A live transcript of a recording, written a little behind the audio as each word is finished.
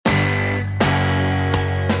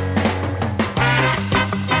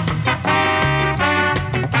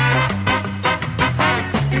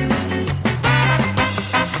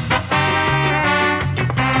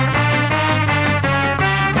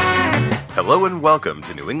Hello and welcome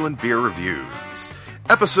to New England Beer Reviews,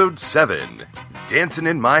 Episode 7, Dancing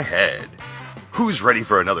in My Head. Who's ready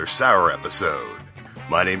for another sour episode?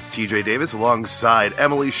 My name's TJ Davis alongside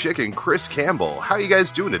Emily Schick and Chris Campbell. How are you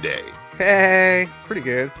guys doing today? Hey, pretty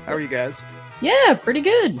good. How are you guys? Yeah, pretty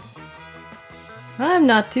good. I'm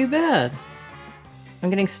not too bad.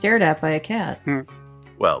 I'm getting stared at by a cat.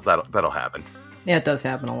 Well, that'll happen. Yeah, it does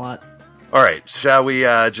happen a lot. All right, shall we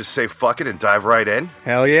just say fuck it and dive right in?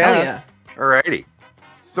 Hell yeah. Hell yeah. Alrighty.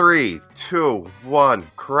 3, 2,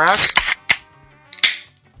 1, crack.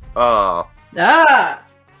 Ah!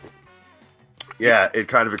 Yeah, it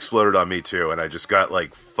kind of exploded on me too, and I just got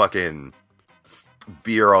like fucking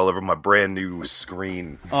beer all over my brand new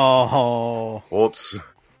screen. Oh. Whoops.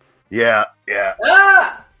 Yeah.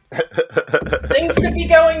 Ah! Things could be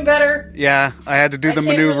going better. Yeah, I had to do I the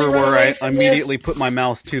can't maneuver really run where away I from immediately this. put my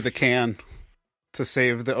mouth to the can to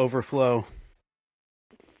save the overflow.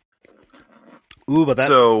 Ooh, but that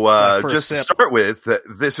first just to sip. start with,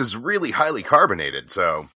 this is really highly carbonated,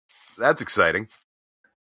 so that's exciting.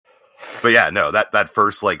 But yeah, no, that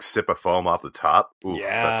first like sip of foam off the top, ooh,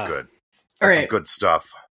 Yeah. that's good. All That's some right. good stuff.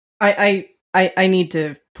 I need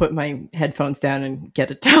to put my headphones down and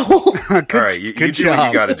get a towel. Good, All right, you good do what job.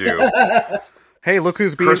 you got to do. Hey, look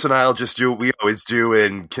who's being... Chris and I'll just do what we always do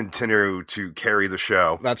and continue to carry the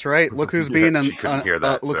show. That's right. Look who's Yeah, being she couldn't hear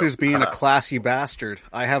that, look so, who's being a classy bastard.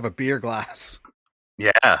 I have a beer glass.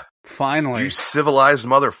 Yeah, Finally. you civilized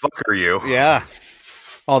motherfucker, you. Yeah.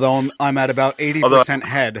 Although I'm at about 80%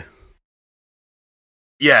 head.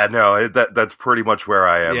 Yeah, no, that's pretty much where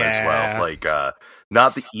I am as Yeah. well. Like,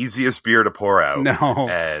 not the easiest beer to pour out. No.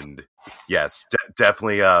 And yes,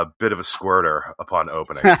 definitely a bit of a squirter upon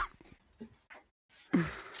opening.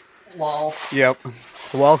 Lol. Yep.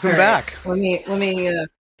 Welcome All right. back. Let me.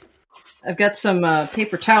 I've got some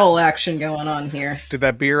paper towel action going on here. Did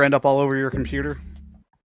that beer end up all over your computer?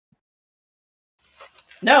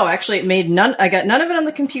 No, actually, it made none. I got none of it on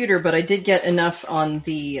the computer, but I did get enough on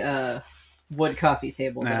the wood coffee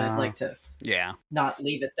table that I'd like to Yeah. not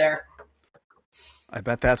leave it there. I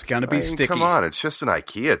bet that's gonna be I mean, sticky. come on, it's just an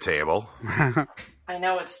IKEA table. I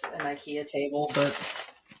know it's an IKEA table, but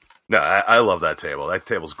No, I love that table. That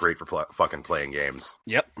table's great for fucking playing games.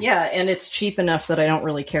 Yep. yeah, and it's cheap enough that I don't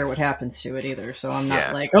really care what happens to it either. So I'm not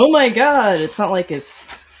Yeah. like, oh my god, it's not like it's,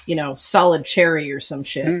 solid cherry or some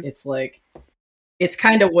shit. Mhm. It's like, it's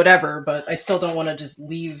kind of whatever, but I still don't want to just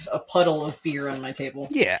leave a puddle of beer on my table.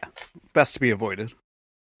 Yeah. Best to be avoided.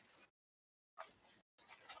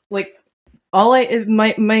 Like,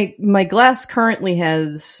 my glass currently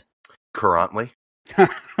has. Currently. Ugh,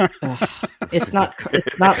 it's not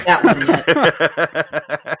that one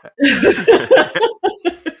yet.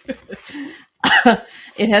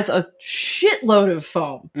 It has a shitload of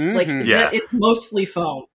foam. Like, Mhm. Yeah. it's mostly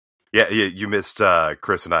foam. Yeah, you missed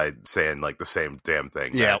Chris and I saying like the same damn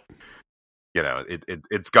thing. Yep. That,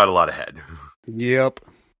 it's got a lot of head. Yep.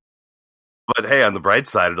 But hey, on the bright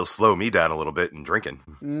side, it'll slow me down a little bit in drinking.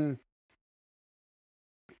 Mm,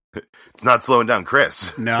 It's not slowing down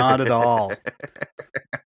Chris. not at all.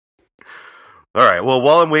 All right, well,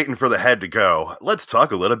 while I'm waiting for the head to go, let's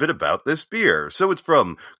talk a little bit about this beer. So it's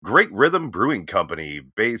from Great Rhythm Brewing Company,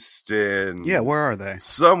 based in... Yeah, where are they?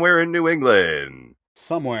 somewhere in New England.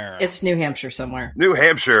 Somewhere. It's New Hampshire somewhere. New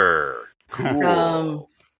Hampshire. Cool.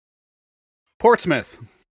 Portsmouth.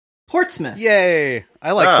 Portsmouth. Yay.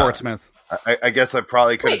 I like Ah. Portsmouth. I guess I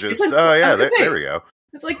probably could have Wait, just... it's in- oh, I yeah, was gonna say- there we go.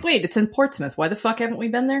 It's like, wait, it's in Portsmouth. Why the fuck haven't we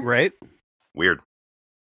been there? Right? Weird.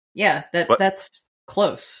 Yeah, What? that's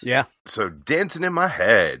close. Yeah. So, Dancing in My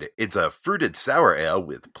Head. It's a fruited sour ale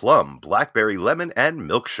with plum, blackberry, lemon, and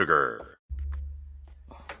milk sugar.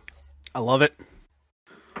 I love it.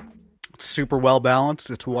 It's super well balanced.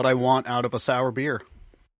 It's what I want out of a sour beer.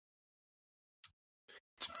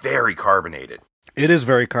 It's very carbonated. It is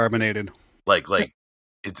very carbonated. Like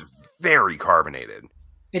it's very carbonated.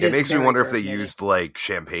 It is makes me very wonder if they carbonated. used like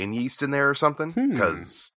champagne yeast in there or something. Hmm.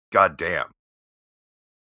 Because goddamn,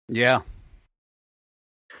 Yeah.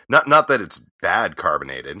 not that it's bad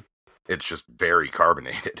carbonated. It's just very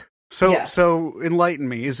carbonated. So Yeah. so enlighten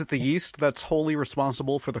me. Is it the yeast that's wholly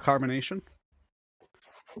responsible for the carbonation?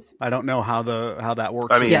 I don't know how that works.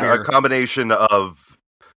 I mean, Yeah. a combination of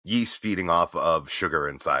yeast feeding off of sugar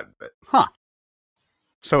inside of it,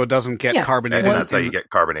 So it doesn't get Yeah. carbonated. and that's how in- you get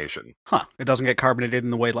carbonation. It doesn't get carbonated in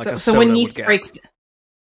the way like a so soda when would yeast get. breaks.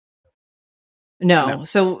 No. No.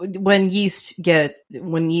 So when yeast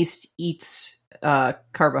eats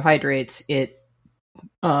carbohydrates, it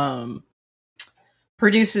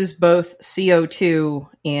produces both CO2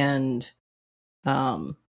 and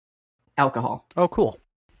alcohol. Oh, cool.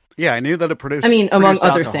 Yeah, I knew that it produced. I mean, among produced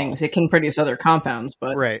other alcohol. things, it can produce other compounds,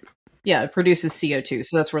 but Right. yeah, it produces CO2,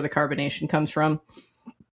 so that's where the carbonation comes from.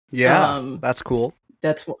 Yeah, that's cool.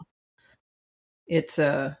 That's what it's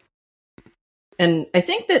and I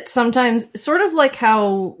think that sometimes, sort of like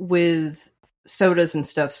how with sodas and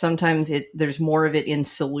stuff, sometimes there's more of it in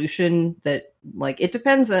solution. That, like, it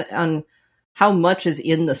depends on how much is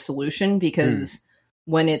in the solution, because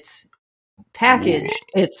when it's packaged,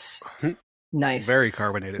 it's nice. Very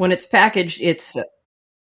carbonated. When it's packaged, it's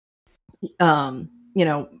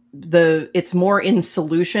it's more in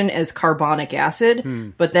solution as carbonic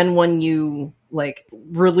acid, but then when you like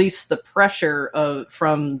release the pressure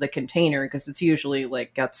from the container, because it's usually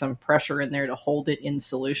like got some pressure in there to hold it in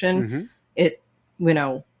solution, it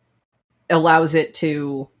allows it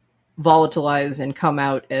to volatilize and come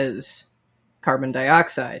out as carbon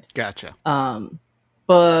dioxide. Gotcha.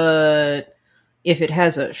 But if it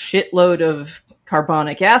has a shitload of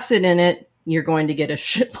carbonic acid in it, you're going to get a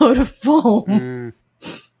shitload of foam.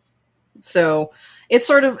 So it's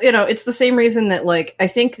sort of, it's the same reason that, like, I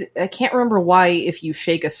can't remember why if you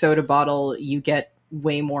shake a soda bottle, you get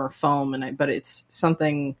way more foam, but it's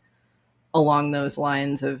something along those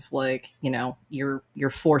lines of, like, you're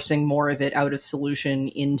forcing more of it out of solution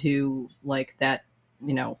into, like, that,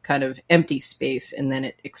 kind of empty space, and then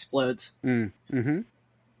it explodes. Mm-hmm.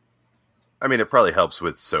 I mean, it probably helps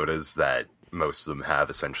with sodas that most of them have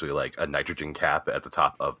essentially like a nitrogen cap at the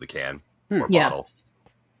top of the can or bottle.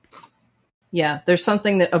 Yeah, there's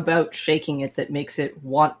something about shaking it that makes it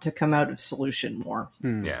want to come out of solution more.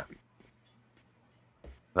 Yeah.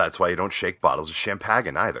 That's why you don't shake bottles of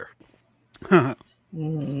Champagne either.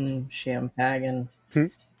 Champagne.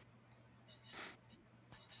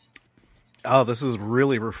 Oh, this is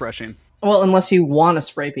really refreshing. Well, unless you want to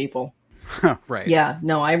spray people. Right. Yeah,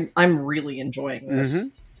 no, I'm really enjoying this.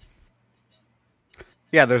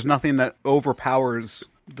 Yeah, there's nothing that overpowers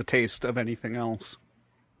the taste of anything else.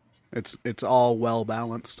 It's all well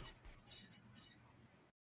balanced.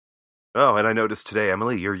 Oh, and I noticed today,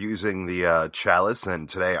 Emily, you're using the chalice, and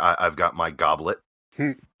today I've got my goblet.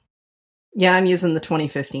 Yeah, I'm using the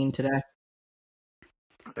 2015 today.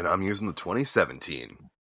 And I'm using the 2017.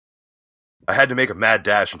 I had to make a mad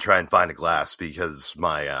dash and try and find a glass because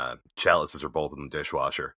my chalices are both in the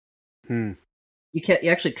dishwasher. You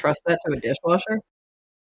actually trust that to a dishwasher?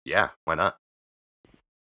 Yeah, why not?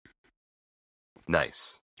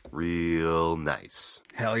 Nice. Real nice.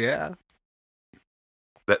 Hell yeah.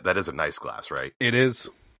 That is a nice glass, right? It is.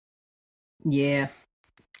 Yeah.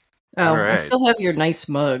 Oh, All right. I still have your nice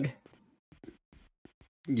mug.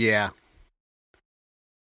 Yeah.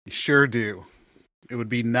 You sure do. It would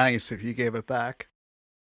be nice if you gave it back.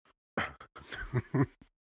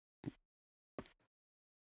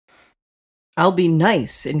 I'll be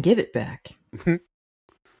nice and give it back.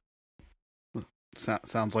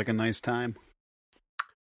 Sounds like a nice time.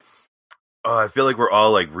 Oh, I feel like we're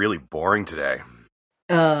all like really boring today.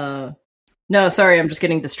 No, sorry, I'm just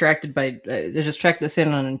getting distracted by. I just checked this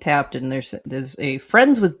in on Untapped, and there's a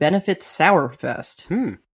Friends with Benefits Sour Fest.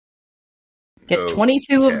 Get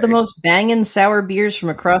 22 of the most bangin' sour beers from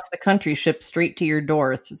across the country shipped straight to your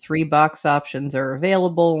door. 3 box options are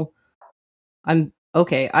available. I'm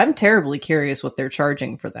terribly curious what they're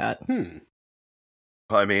charging for that.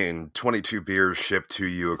 I mean, 22 beers shipped to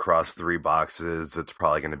you across 3 boxes. It's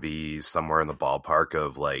probably going to be somewhere in the ballpark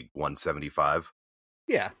of like $175.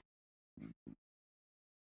 Yeah.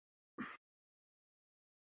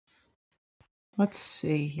 Let's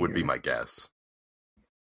see here. Would be my guess.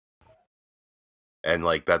 And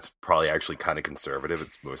like that's probably actually kind of conservative.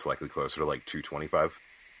 It's most likely closer to like $225.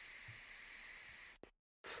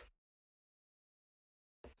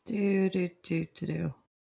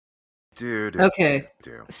 Okay.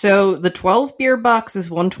 So the 12 beer box is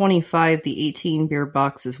 $125, the 18 beer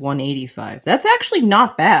box is $185. That's actually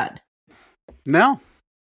not bad. No.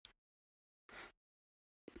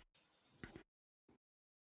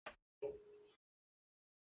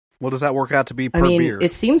 What does that work out to be per beer?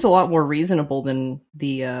 It seems a lot more reasonable than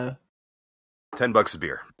the $10 a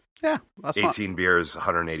beer. Yeah, that's 18 beers,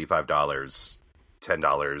 $185,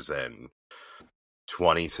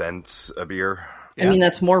 $10.20 a beer. Yeah. I mean,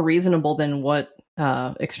 that's more reasonable than what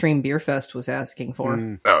Extreme Beer Fest was asking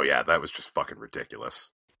for. Oh yeah, that was just fucking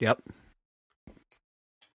ridiculous. Yep.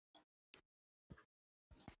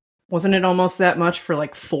 Wasn't it almost that much for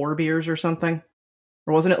like 4 beers or something?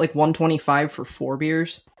 Or wasn't it like $125 for 4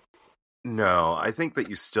 beers? No, I think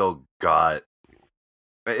that you still got...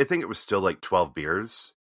 I think it was still like 12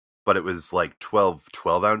 beers, but it was like 12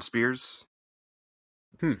 12-ounce beers.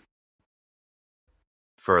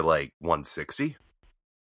 For like $160.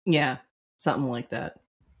 Yeah, something like that.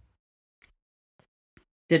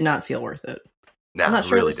 Did not feel worth it. Nah, I'm not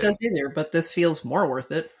sure really this does either, but this feels more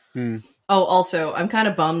worth it. Hmm. Oh, also, I'm kind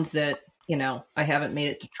of bummed that, I haven't made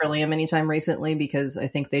it to Trillium anytime recently because I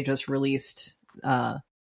think they just released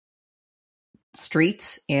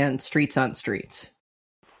Streets and Streets on Streets.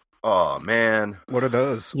 Oh, man. What are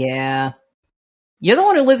those? Yeah. You're the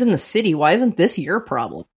one who lives in the city. Why isn't this your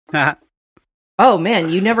problem? No, Oh, man,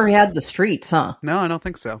 you never had the Streets, huh? I don't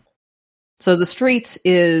think so. So the Streets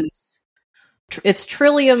it's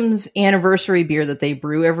Trillium's anniversary beer that they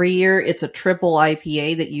brew every year. It's a triple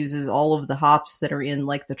IPA that uses all of the hops that are in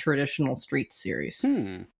like the traditional Streets series.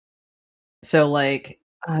 So like,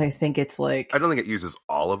 I think it's like I don't think it uses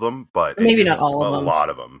all of them, but it Maybe not uses all of a them. lot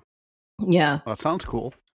of them. yeah. That sounds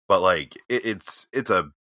cool. But like, it's a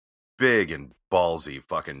big and ballsy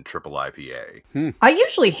fucking triple IPA. I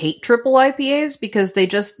usually hate triple IPAs because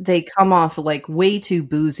they come off like way too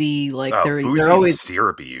boozy. Like Boozy they're and always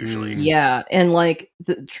syrupy usually. yeah, and like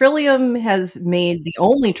the Trillium has made the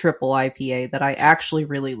only triple IPA that I actually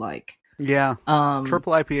really like. Yeah.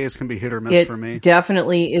 Triple IPAs can be hit or miss It for me.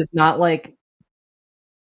 definitely is not like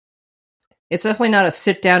it's definitely not a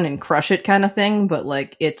sit down and crush it kind of thing, but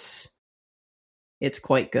like it's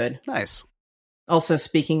quite good. Nice. Also,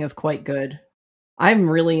 speaking of quite good, I'm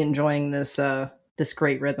really enjoying this this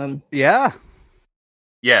Great Rhythm. Yeah.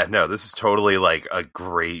 Yeah, no, this is totally like a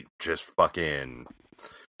great just fucking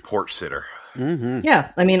porch sitter. Mm-hmm.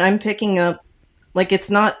 Yeah, I mean, I'm picking up like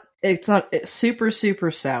it's not super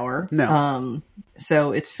sour. No.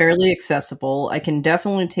 So it's fairly accessible. I can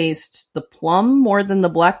definitely taste the plum more than the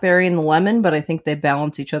blackberry and the lemon, but I think they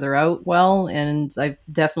balance each other out well, and I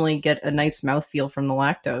definitely get a nice mouthfeel from the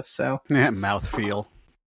lactose. So Yeah, mouthfeel.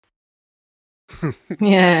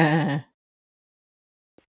 yeah,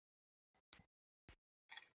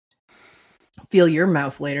 feel your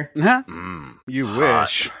mouth later. You Hot.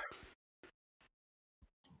 wish.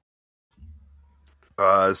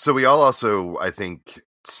 So we all also, I think,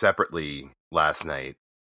 separately last night,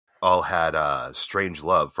 all had Strange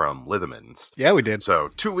Love from Litherman's. Yeah, we did. So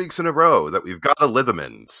 2 weeks in a row that we've got a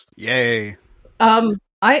Litherman's. Yay.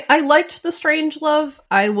 I liked the Strange Love.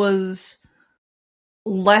 I was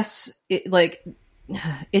less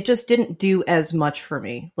it just didn't do as much for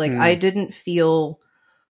me. Like I didn't feel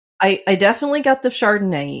I definitely got the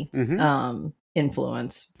Chardonnay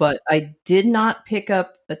influence, but I did not pick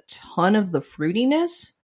up a ton of the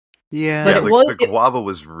fruitiness. Yeah. But Yeah, the guava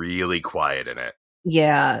was really quiet in it.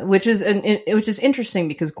 Yeah, which is interesting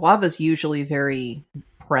because guava is usually very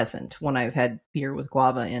present when I've had beer with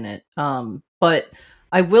guava in it. But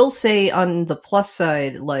I will say on the plus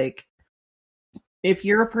side, like if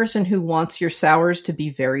you're a person who wants your sours to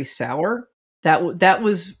be very sour, that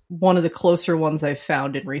was one of the closer ones I've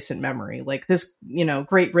found in recent memory. Like this,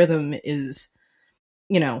 Great Rhythm is,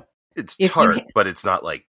 It's tart, but it's not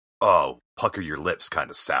like, oh, pucker your lips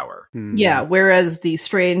kind of sour. Yeah, whereas the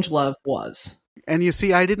Strange Love was. And you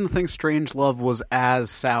see, I didn't think Strange Love was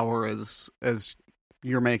as sour as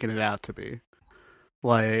you're making it out to be.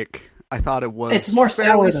 Like, I thought it was it's more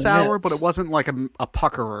fairly sour, but it wasn't like a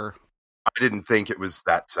puckerer. I didn't think it was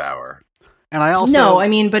that sour. And I also... No, I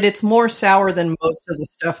mean, but it's more sour than most of the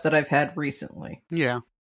stuff that I've had recently. Yeah.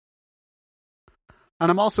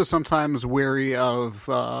 And I'm also sometimes wary of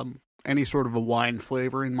any sort of a wine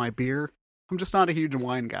flavor in my beer. I'm just not a huge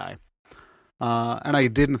wine guy. And I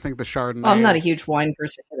didn't think the Chardonnay... I'm not a huge wine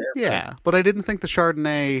person either. Yeah, but I didn't think the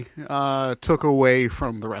Chardonnay took away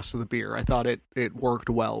from the rest of the beer. I thought it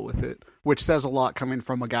worked well with it, which says a lot coming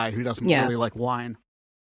from a guy who doesn't really like wine.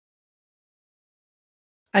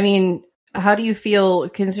 I mean, how do you feel,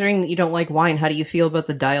 considering that you don't like wine, how do you feel about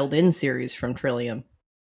the Dialed In series from Trillium?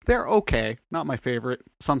 They're okay. Not my favorite.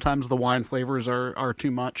 Sometimes the wine flavors are too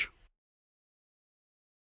much.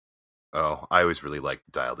 Oh, I always really liked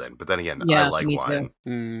Dialed In, but then again, Yeah, I like me wine.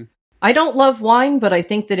 too. I don't love wine, but I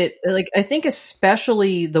think that I think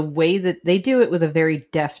especially the way that they do it with a very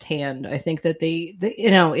deft hand. I think that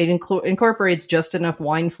it incorporates just enough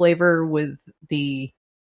wine flavor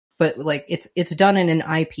but like it's done in an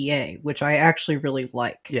IPA, which I actually really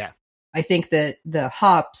like. Yeah. I think that the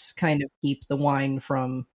hops kind of keep the wine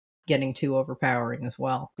from getting too overpowering as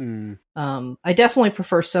well. I definitely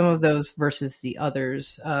prefer some of those versus the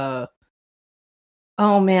others.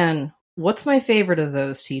 Oh man, what's my favorite of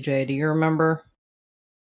those, TJ? Do you remember?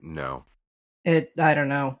 No. I don't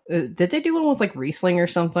know. Did they do one with like Riesling or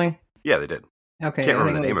something? Yeah, they did. Okay. Can't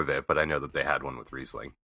remember the name of it, but I know that they had one with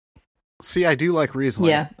Riesling. See, I do like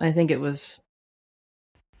Riesling. Yeah, I think it was.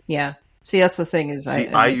 Yeah. See, that's the thing is,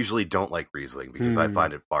 I usually don't like Riesling because I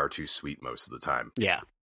find it far too sweet most of the time. Yeah.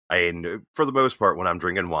 For the most part, when I'm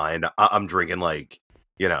drinking wine, I'm drinking like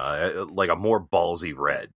like a more ballsy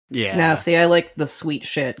red. Yeah. Now, see, I like the sweet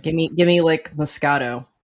shit. Give me like Moscato.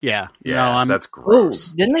 Yeah. Yeah, No, that's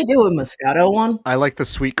gross. Ooh, didn't they do a Moscato one? I like the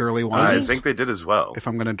sweet girly I ones. think they did as well. If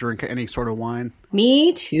I'm going to drink any sort of wine,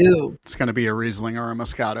 Me too. it's going to be a Riesling or a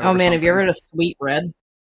Moscato. Oh or man, have you ever something. had a sweet red?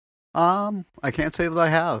 I can't say that I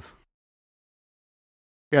have.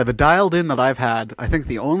 Yeah, the dialed in that I've had, I think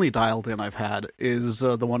the only dialed in I've had is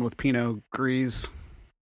the one with Pinot Gris,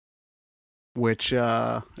 which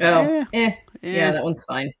Yeah, that one's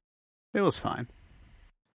fine. it was fine.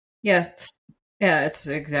 Yeah, it's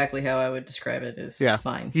exactly how I would describe it. Is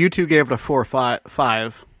fine. You two gave it a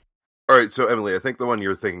 4.5. All right, so Emily, I think the one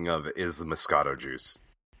you're thinking of is the Moscato juice,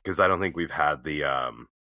 because I don't think we've had the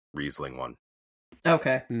Riesling one.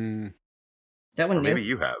 Okay, that one. Or maybe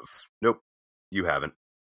you have. Nope, you haven't.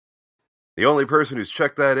 The only person who's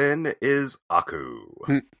checked that in is Aku.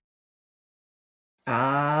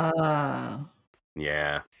 Ah.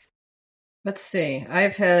 Yeah. Let's see.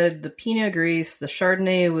 I've had the Pinot Gris, the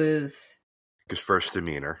Chardonnay with... Because first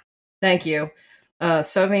demeanor. Thank you.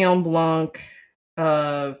 Sauvignon Blanc,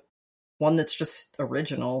 one that's just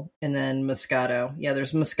original, and then Moscato. Yeah,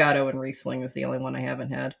 there's Moscato and Riesling is the only one I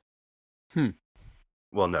haven't had.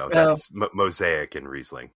 Well, no, that's Mosaic and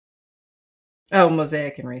Riesling. Oh,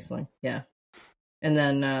 Mosaic and Riesling, yeah. And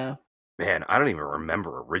then... Man, I don't even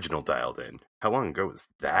remember original dialed in. How long ago was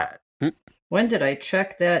that? When did I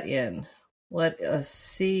check that in? Let us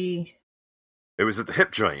see. It was at the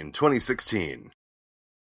Hip Joint in 2016.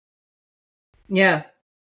 Yeah.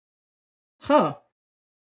 Huh.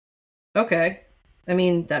 Okay. I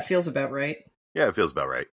mean, that feels about right. Yeah, it feels about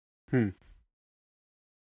right.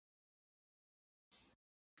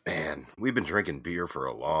 Man, we've been drinking beer for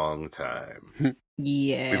a long time.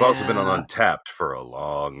 Yeah. We've also been on Untapped for a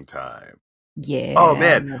long time. Yeah. Oh,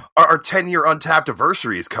 man. Our 10-year Untapped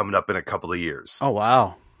anniversary is coming up in a couple of years. Oh,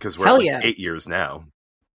 wow. Because we're at 8 years now.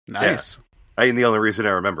 Nice. Yeah. And the only reason I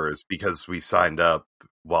remember is because we signed up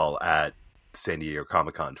while at San Diego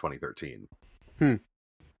Comic-Con 2013.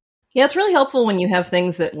 Yeah, it's really helpful when you have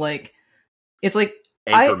things that, like, it's like...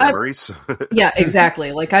 Anchor memories. Yeah,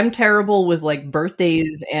 exactly. Like, I'm terrible with, like,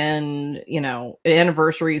 birthdays and,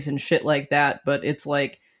 anniversaries and shit like that, but it's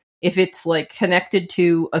like, if it's, like, connected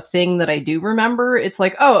to a thing that I do remember, it's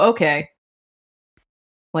like, oh, okay.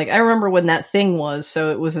 Like, I remember when that thing was, so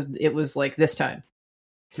it was like this time.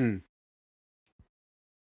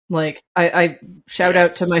 Like, I shout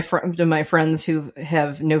out to my friends who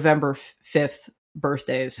have November 5th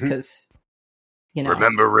birthdays, because,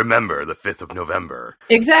 Remember, the 5th of November.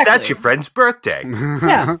 Exactly. That's your friend's birthday.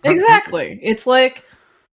 Yeah, exactly. It's like,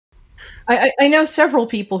 I know several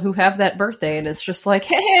people who have that birthday, and it's just like,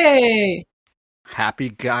 hey! Happy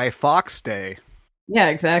Guy Fawkes Day. Yeah,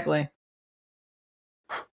 exactly.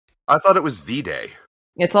 I thought it was V-Day.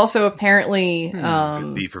 It's also apparently...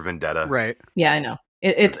 V for Vendetta. Right. Yeah, I know.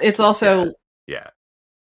 It's also... Yeah.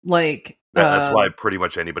 Like... That's why pretty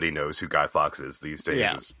much anybody knows who Guy Fawkes is these days,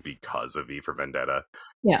 is because of V for Vendetta.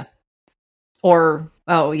 Yeah. Or,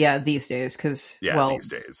 these days, because... Yeah, these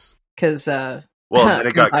days. Because... well, then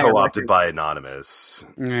it got co-opted by Anonymous.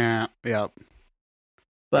 Yeah, yep.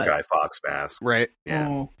 But, Guy Fawkes mask. Right. Yeah.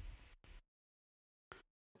 Oh.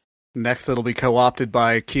 Next, it'll be co-opted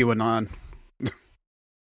by QAnon.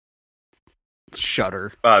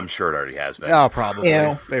 Shudder. I'm sure it already has been. Oh, probably.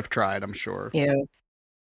 Ew. They've tried, I'm sure. Ew.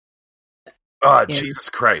 Oh, Jesus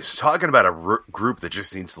Christ. Talking about a group that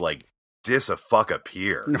just needs to, like, dis-a-fuck up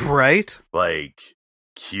here. Right? Like,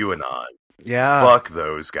 QAnon. Yeah. Fuck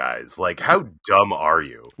those guys. Like, how dumb are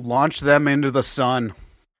you? Launch them into the sun.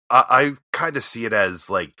 I kind of see it as,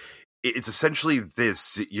 like, it's essentially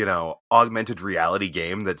this, augmented reality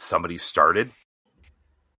game that somebody started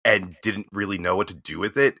and didn't really know what to do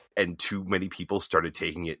with it, and too many people started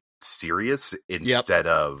taking it serious instead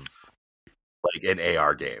of, like, an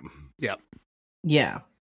AR game. Yep. Yeah.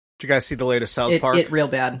 Did you guys see the latest South Park? It's real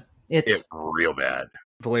bad. It's real bad.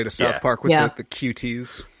 The latest South Park with the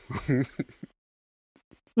QTs.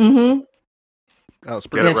 Mm-hmm. That was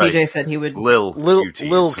pretty right. TJ said he would... Lil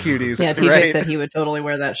cuties. Yeah, TJ said he would totally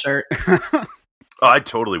wear that shirt. Oh, I'd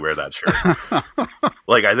totally wear that shirt.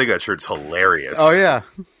 Like, I think that shirt's hilarious. Oh, yeah.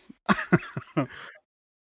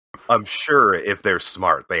 I'm sure if they're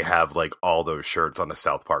smart, they have, like, all those shirts on the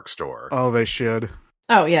South Park store. Oh, they should.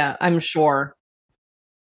 Oh, yeah, I'm sure.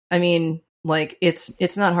 I mean, like,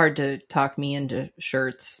 it's not hard to talk me into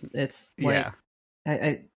shirts. It's, like,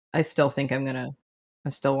 I still think I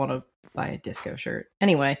still want to buy a disco shirt.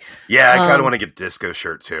 Anyway. Yeah, I kind of want to get a disco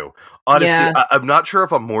shirt, too. Honestly, I'm not sure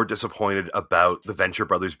if I'm more disappointed about the Venture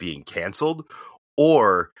Brothers being canceled,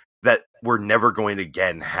 or that we're never going to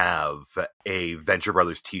again have a Venture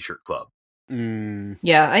Brothers t-shirt club.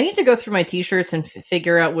 Yeah, I need to go through my t-shirts and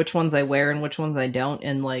figure out which ones I wear and which ones I don't,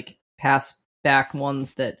 and like pass back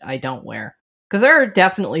ones that I don't wear. Because there are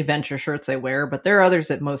definitely Venture shirts I wear, but there are others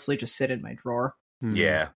that mostly just sit in my drawer.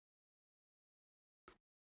 Yeah.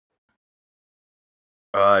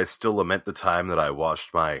 I still lament the time that I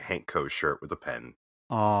washed my Hank Co. shirt with a pen.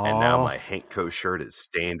 Aww. And now my Hank Co. shirt is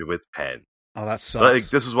stained with pen. Oh, that sucks. Like,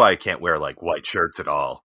 this is why I can't wear, like, white shirts at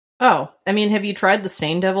all. Oh, I mean, have you tried the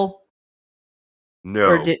Stain Devil?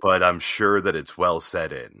 No, but I'm sure that it's well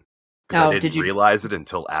set in. Because I didn't realize it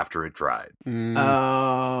until after it dried.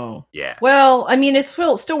 Oh. Yeah. Well, I mean, it's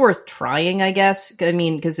still worth trying, I guess. I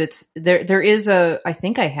mean, because it's... There is I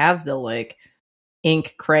think I have the, like,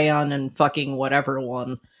 ink, crayon, and fucking whatever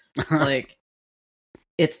one. Like,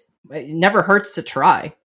 it never hurts to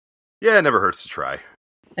try. Yeah, it never hurts to try.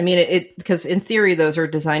 I mean, because in theory, those are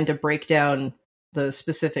designed to break down the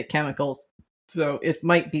specific chemicals. So it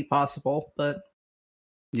might be possible, but...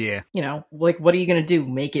 Yeah. You know, like, what are you going to do?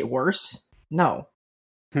 Make it worse? No.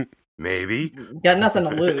 Maybe. Got nothing to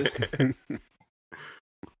lose.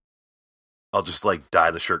 I'll just, like,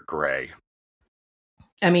 dye the shirt gray.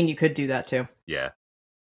 I mean, you could do that, too. Yeah.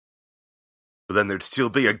 But then there'd still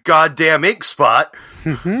be a goddamn ink spot.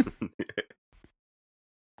 Dye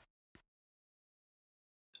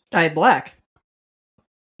it black.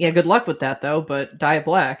 Yeah, good luck with that, though, but dye it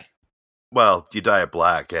black. Well, you dye it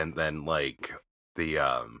black, and then, like... the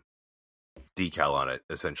decal on it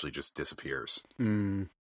essentially just disappears. Oh,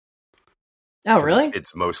 really?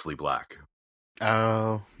 It's mostly black.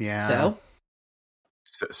 Oh, yeah.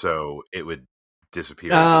 So it would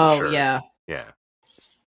disappear. Oh, shirt. Yeah.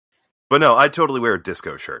 But no, I'd totally wear a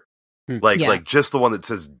disco shirt. Like just the one that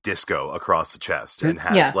says disco across the chest and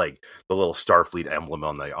has like the little Starfleet emblem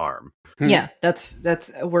on the arm. Yeah, that's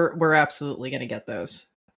we're absolutely gonna get those.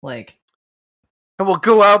 Like, and we'll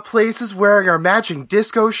go out places wearing our matching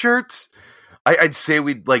disco shirts. I'd say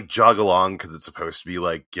we'd like jog along because it's supposed to be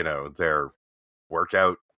like, you know, their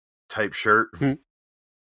workout type shirt.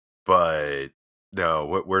 But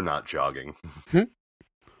no, we're not jogging.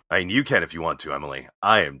 I mean, you can if you want to, Emily.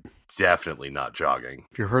 I am definitely not jogging.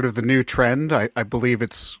 Have you heard of the new trend? I believe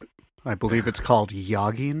it's called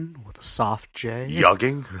yogging with a soft J.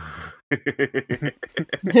 Yogging?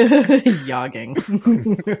 Yogging.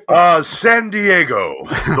 San Diego,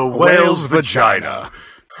 the whale's vagina.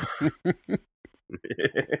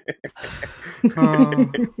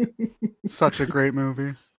 Such a great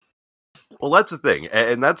movie. Well, that's the thing,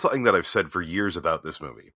 and that's something that I've said for years about this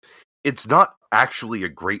movie. It's not actually a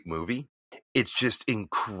great movie. It's just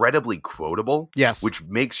incredibly quotable. Yes. Which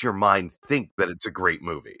makes your mind think that it's a great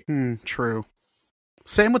movie. True.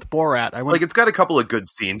 Same with Borat. Like, it's got a couple of good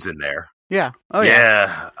scenes in there. Yeah. Oh,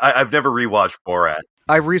 yeah. I've never rewatched Borat.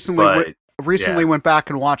 I recently went back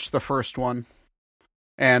and watched the first one.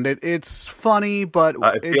 And it's funny, but...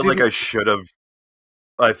 I feel like I should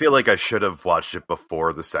have watched it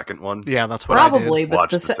before the second one. Yeah, that's what I did.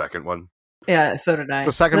 Watch the second one. Yeah, so did I.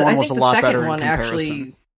 The second one was a lot better in comparison.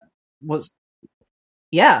 Actually was...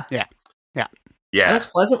 Yeah. Yeah. I was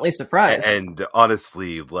pleasantly surprised. And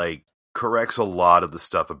honestly, like, corrects a lot of the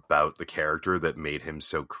stuff about the character that made him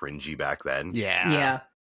so cringy back then. Yeah.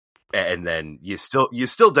 And then you still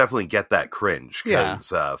definitely get that cringe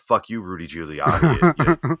because fuck you, Rudy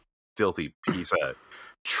Giuliani, you filthy piece of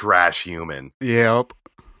trash human. Yep.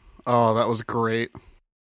 Oh, that was great.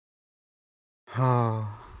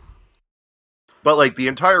 But, like, the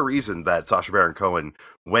entire reason that Sacha Baron Cohen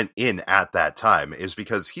went in at that time is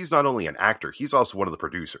because he's not only an actor, he's also one of the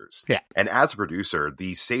producers. Yeah. And as a producer,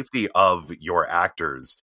 the safety of your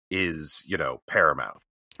actors is, you know, paramount.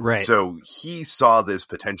 Right. So he saw this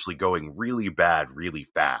potentially going really bad really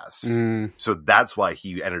fast. So that's why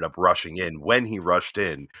he ended up rushing in when he rushed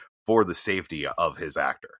in for the safety of his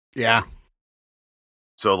actor. Yeah.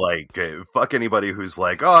 So, like, fuck anybody who's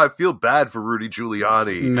like, oh, I feel bad for Rudy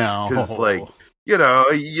Giuliani. No. Because, like, you know,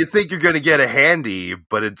 you think you're going to get a handy,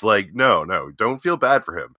 but it's like, no, don't feel bad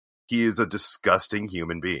for him. He is a disgusting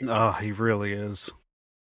human being. Oh, he really is.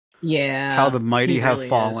 Yeah. How the mighty have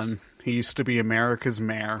fallen. He used to be America's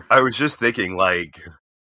mayor. I was just thinking, like,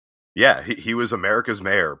 yeah, he was America's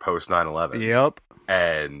mayor post 9/11. Yep.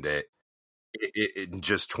 And in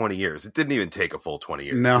just 20 years. It didn't even take a full 20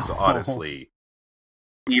 years. No. Because honestly,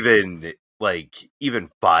 even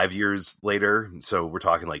 5 years later, so we're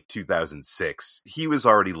talking like 2006, he was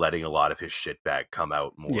already letting a lot of his shitbag come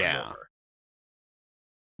out more and more.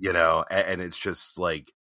 You know, and it's just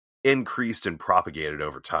like increased and propagated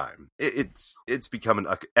over time. It's become an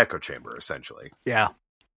echo chamber, essentially. Yeah.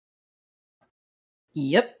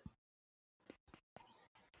 Yep.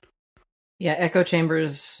 Yeah, echo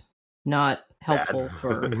chambers not helpful Bad.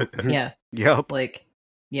 for yeah. Yep. Like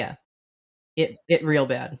yeah. It real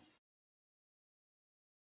bad.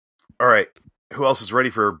 All right. Who else is ready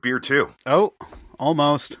for beer 2? Oh,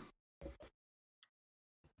 almost.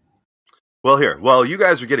 Well, here, while you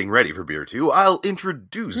guys are getting ready for beer 2, I'll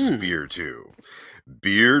introduce beer 2.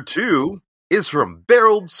 Beer 2 is from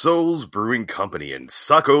Barreled Souls Brewing Company in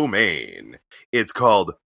Saco, Maine. It's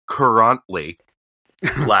called Currantly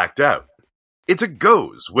Blacked Out. It's a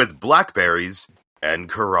goes with blackberries and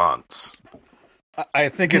currants. I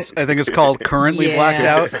think it's called Currently Blacked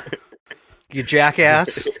Out. You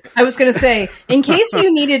jackass. I was going to say, in case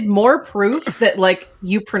you needed more proof that, like,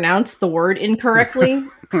 you pronounced the word incorrectly,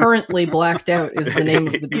 Currently Blacked Out is the name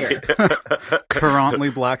of the beer. Currently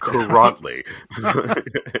Blacked Out. Currantly.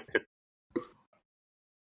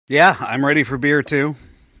 Yeah, I'm ready for beer 2.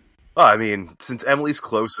 Well, I mean, since Emily's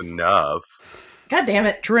close enough. God damn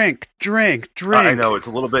it. Drink. I know, it's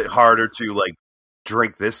a little bit harder to, like,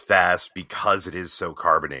 drink this fast because it is so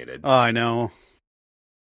carbonated. Oh, I know.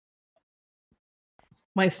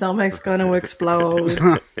 My stomach's gonna explode.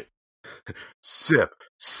 Sip,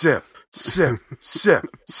 sip, sip, sip,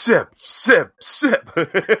 sip, sip, sip.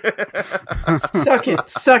 Suck it,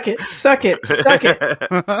 suck it, suck it, suck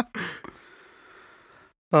it.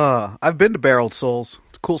 I've been to Barreled Souls.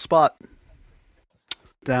 It's a cool spot.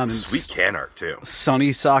 Down in Sweet can art, too.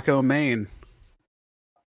 sunny Saco, Maine.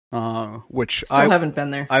 Which I haven't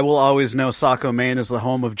been there. I will always know Saco, Maine is the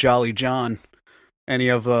home of Jolly John. Any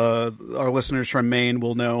of our listeners from Maine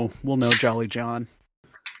will know Jolly John.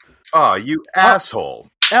 Oh, you asshole.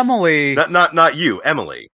 Emily. Not you,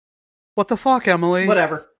 Emily. What the fuck, Emily?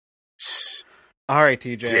 Whatever. All right,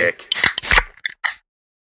 TJ. Dick.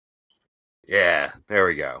 Yeah, there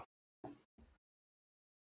we go.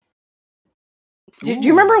 Do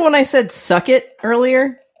you remember when I said suck it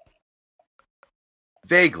earlier?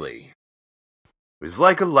 Vaguely. It was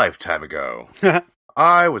like a lifetime ago.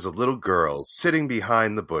 I was a little girl sitting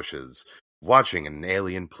behind the bushes, watching an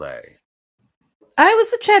alien play. I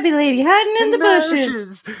was the chubby lady hiding in the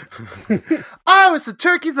bushes. I was the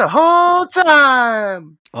turkey the whole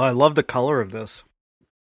time. Oh, I love the color of this.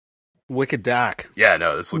 Wicked dark. Yeah,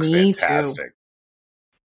 no, this looks Me fantastic.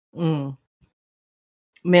 Too.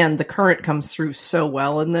 Man, the currant comes through so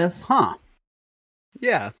well in this. Huh.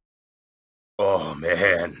 Yeah. Oh,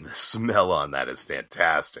 man, the smell on that is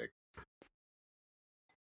fantastic.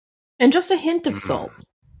 And just a hint of salt.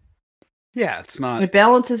 Yeah, it's not... It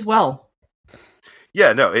balances well.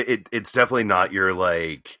 Yeah, no, it's definitely not your,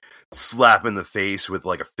 like, slap in the face with,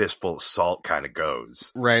 like, a fistful of salt kind of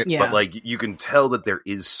goes. Right. Yeah. But, like, you can tell that there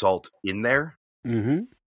is salt in there. Mm-hmm.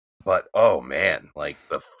 But, oh, man, like,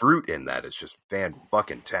 the fruit in that is just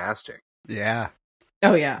fan-fucking-tastic. Yeah.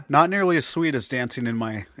 Oh, yeah. Not nearly as sweet as Dancing in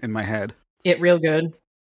my head. It real good.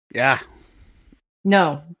 Yeah.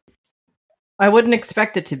 No. I wouldn't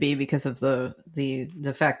expect it to be because of the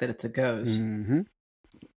fact that it's a goes. Mm-hmm.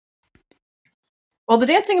 Well, the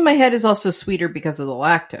Dancing in my head is also sweeter because of the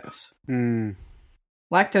lactose. Mm.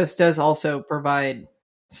 Lactose does also provide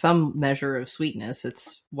some measure of sweetness.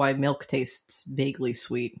 It's why milk tastes vaguely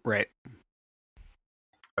sweet. Right.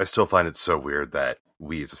 I still find it so weird that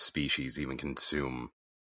we as a species even consume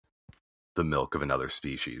the milk of another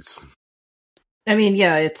species. I mean,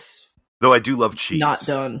 yeah, it's... Though I do love cheese. Not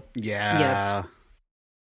done. Yeah. Yes.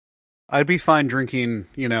 I'd be fine drinking,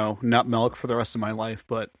 nut milk for the rest of my life,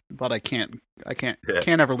 but I can't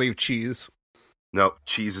ever leave cheese. No,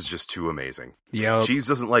 cheese is just too amazing. Yeah. Cheese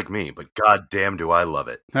doesn't like me, but goddamn do I love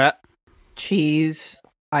it. Cheese,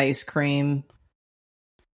 ice cream.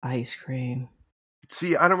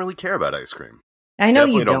 See, I don't really care about ice cream. I know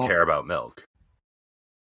Definitely you don't care about milk.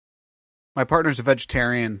 My partner's a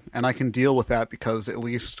vegetarian, and I can deal with that because at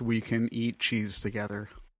least we can eat cheese together.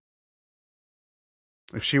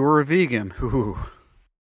 If she were a vegan,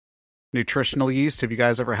 nutritional yeast, have you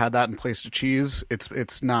guys ever had that in place of cheese?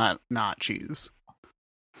 It's not cheese.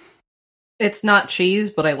 It's not cheese,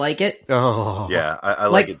 but I like it. Oh. Yeah, I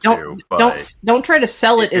like it too. Don't try to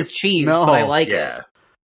sell it as cheese, but I like it. Yeah,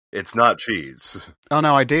 it's not cheese. Oh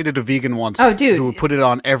no, I dated a vegan once who would put it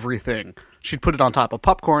on everything. She'd put it on top of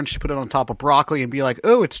popcorn, she'd put it on top of broccoli and be like,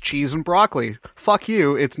 oh, it's cheese and broccoli. Fuck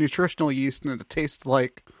you, it's nutritional yeast and it tastes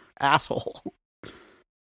like asshole.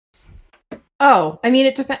 Oh, I mean,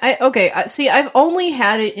 it depends. See, I've only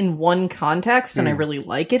had it in one context, and I really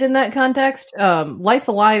like it in that context. Life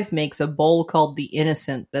Alive makes a bowl called The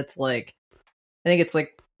Innocent that's like, I think it's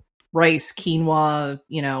like rice, quinoa,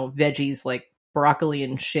 veggies like broccoli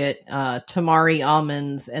and shit, tamari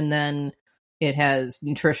almonds, and then it has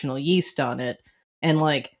nutritional yeast on it. And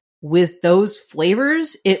like, with those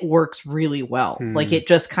flavors, it works really well. Like, it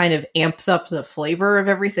just kind of amps up the flavor of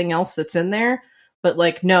everything else that's in there. But,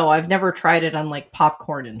 like, no, I've never tried it on, like,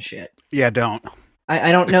 popcorn and shit. Yeah, don't.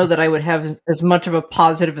 I don't know that I would have as much of a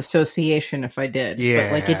positive association if I did. Yeah.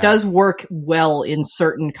 But, like, it does work well in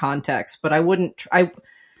certain contexts, but I wouldn't...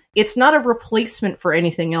 It's not a replacement for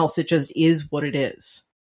anything else. It just is what it is.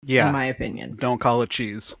 Yeah. In my opinion. Don't call it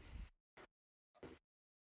cheese.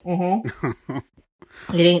 Mm-hmm.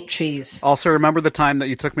 It ain't cheese. Also, remember the time that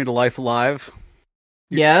you took me to Life Alive?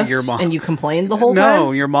 Yes, your mom... and you complained the whole time?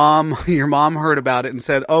 No, your mom heard about it and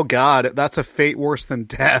said, "Oh God, that's a fate worse than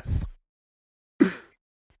death."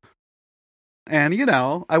 And, you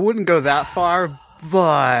know, I wouldn't go that far,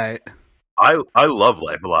 but... I love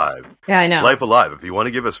Life Alive. Yeah, I know. Life Alive, if you want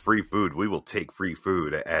to give us free food, we will take free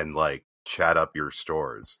food and, like, chat up your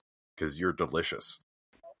stores, because you're delicious.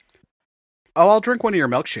 Oh, I'll drink one of your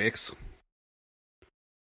milkshakes.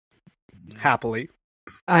 Happily.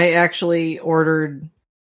 I actually ordered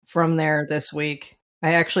from there this week.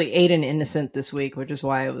 I actually ate an Innocent this week, which is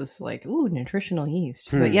why I was like, ooh, nutritional yeast.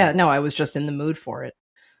 But yeah, no, I was just in the mood for it.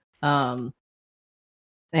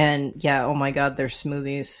 And yeah, oh my God, their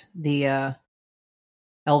smoothies. The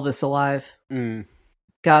Elvis Alive.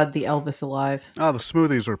 God, the Elvis Alive. Oh, the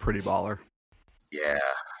smoothies were pretty baller. Yeah.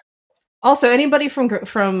 Also, anybody from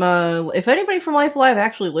if anybody from Life Alive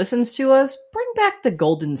actually listens to us, bring back the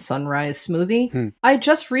Golden Sunrise smoothie. I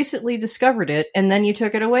just recently discovered it, and then you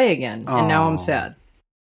took it away again, and now I'm sad.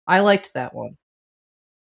 I liked that one.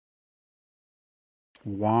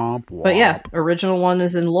 Womp womp. But yeah, original one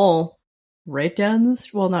is in Lowell, right down the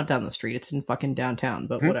well, not down the street. It's in fucking downtown,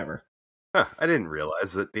 but whatever. Huh, I didn't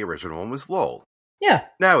realize that the original one was Lowell. Yeah.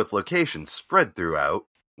 Now with locations spread throughout,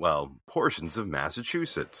 well, portions of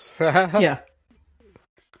Massachusetts. Yeah.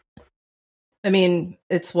 I mean,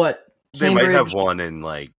 it's what? They might have one in,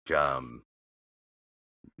 like,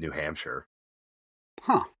 New Hampshire.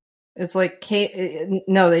 Huh. It's like,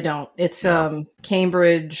 no, they don't. It's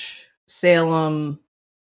Cambridge, Salem,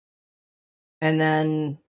 and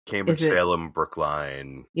then... Cambridge, Salem,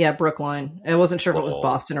 Brookline. Yeah, Brookline. I wasn't sure Lowell. if it was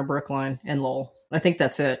Boston or Brookline, and Lowell. I think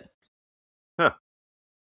that's it. Huh.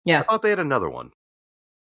 Yeah. I thought they had another one.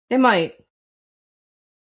 They might.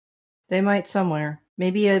 They might somewhere.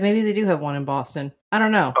 Maybe they do have one in Boston. I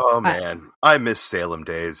don't know. Oh, man. I miss Salem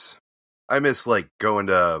days. I miss, like, going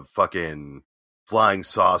to fucking Flying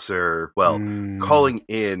Saucer. Well, calling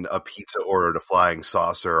in a pizza order to Flying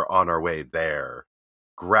Saucer on our way there.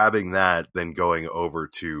 Grabbing that, then going over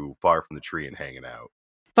to Far From the Tree and hanging out.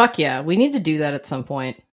 Fuck yeah. We need to do that at some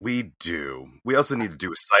point. We do. We also need to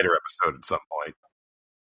do a cider episode at some point.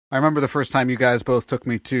 I remember the first time you guys both took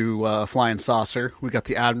me to Flying Saucer. We got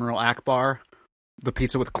the Admiral Akbar, the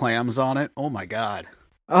pizza with clams on it. Oh my God.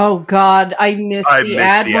 Oh God, I miss the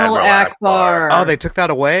Admiral Akbar. Oh, they took that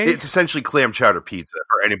away? It's essentially clam chowder pizza,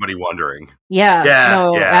 for anybody wondering. Yeah.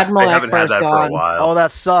 Admiral I haven't had that gone. for a while. Oh,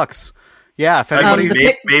 that sucks. Yeah, if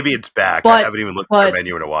anybody... maybe it's back. I haven't even looked at the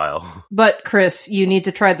menu in a while. But Chris, you need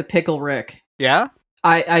to try the Pickle Rick. Yeah?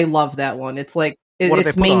 I love that one. It's like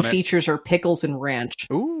its main features are pickles and ranch.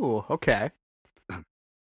 Ooh, okay.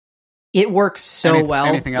 It works so well.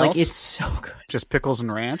 Anything else? Like, it's so good. Just pickles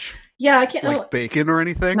and ranch? Yeah, I can't... Like bacon or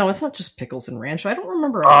anything? No, it's not just pickles and ranch. I don't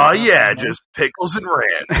remember. Oh, yeah, just pickles and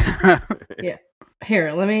ranch. Yeah.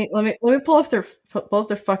 Here, let me pull up their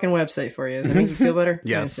fucking website for you. Does that make you feel better?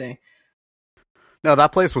 Yes. Let me see. No,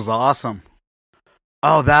 that place was awesome.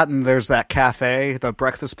 Oh, that and there's that cafe, the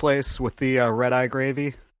breakfast place with the red eye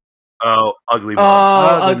gravy. Oh, Ugly Mug.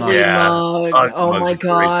 Oh, Ugly Mug. Oh my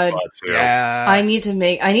God. Yeah. I need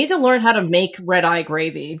to learn how to make red eye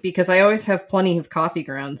gravy because I always have plenty of coffee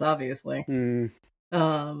grounds, obviously.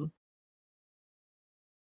 Now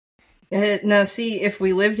see, if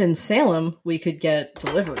we lived in Salem, we could get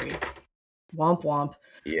delivery. Womp womp.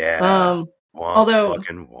 Yeah. Womp, although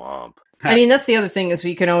fucking womp. I mean, that's the other thing is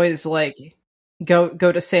we can always like go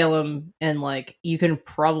to Salem and like you can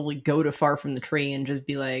probably go to Far From the Tree and just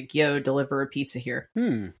be like, "Yo, deliver a pizza here."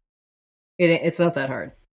 It's not that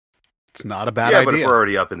hard. It's not a bad idea. Yeah, but if we're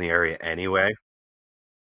already up in the area anyway.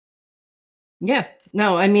 Yeah.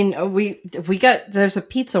 No, I mean there's a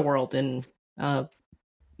Pizza World in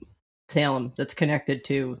Salem that's connected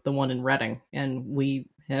to the one in Reading, and we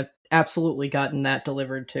have absolutely gotten that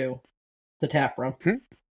delivered to the tap room.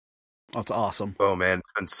 That's awesome. Oh man,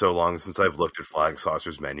 it's been so long since I've looked at Flying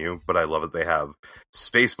Saucer's menu, but I love that they have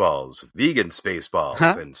Spaceballs, vegan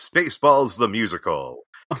Spaceballs, and Spaceballs the musical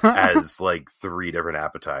as like 3 different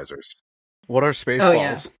appetizers. What are Spaceballs? Oh,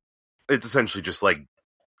 yeah. It's essentially just like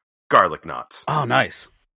garlic knots. Oh, nice.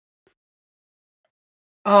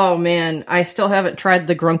 Oh man, I still haven't tried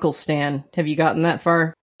the Grunkle Stan. Have you gotten that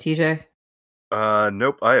far, TJ?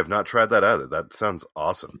 Nope, I have not tried that either. That sounds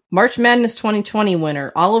awesome. March Madness 2020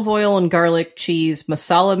 winner: olive oil and garlic, cheese,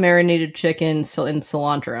 masala marinated chicken, and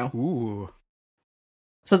cilantro. Ooh.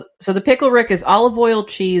 So the Pickle Rick is olive oil,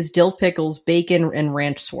 cheese, dill pickles, bacon, and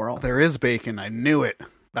ranch swirl. There is bacon. I knew it.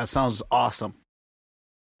 That sounds awesome.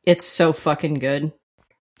 It's so fucking good.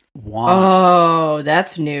 Want. Oh,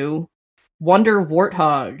 that's new. Wonder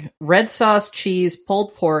Warthog. Red sauce, cheese,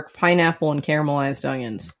 pulled pork, pineapple, and caramelized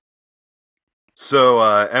onions. So,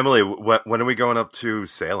 Emily, when are we going up to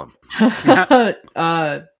Salem?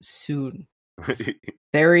 Soon.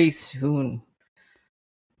 Very soon.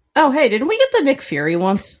 Oh, hey, didn't we get the Nick Fury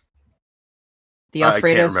once? The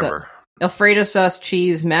Alfredo, I can't remember. Alfredo sauce,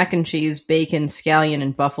 cheese, mac and cheese, bacon, scallion,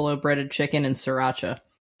 and buffalo breaded chicken and sriracha.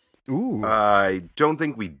 Ooh. I don't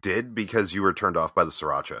think we did because you were turned off by the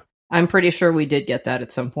sriracha. I'm pretty sure we did get that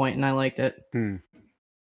at some point, and I liked it.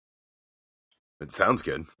 It sounds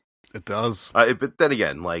good. It does. But then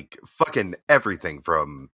again, like, fucking everything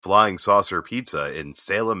from Flying Saucer Pizza in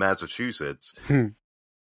Salem, Massachusetts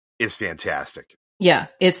is fantastic. Yeah,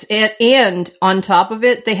 and on top of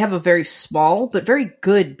it, they have a very small but very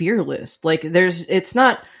good beer list. Like, it's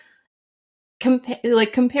not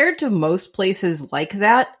compared to most places like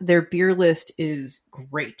that, their beer list is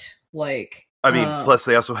great. Like, I mean, plus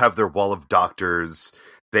they also have their Wall of Doctors.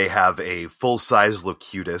 They have a full-size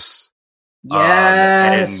Locutus.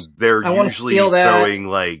 Yes, and they're usually throwing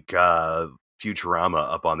like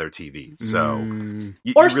Futurama up on their TVs, so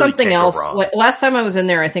or really something else. Like, last time I was in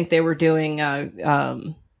there, I think they were doing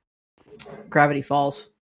Gravity Falls.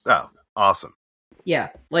 Oh, awesome! Yeah,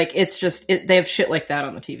 like it's just they have shit like that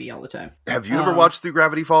on the TV all the time. Have you ever watched through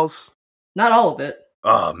Gravity Falls? Not all of it.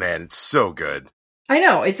 Oh man, it's so good. I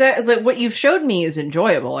know it's what you've showed me is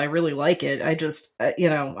enjoyable. I really like it. I just, I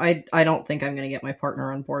don't think I'm going to get my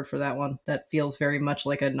partner on board for that one. That feels very much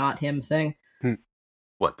like a not him thing.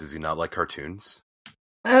 What, does he not like cartoons?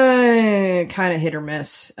 Kind of hit or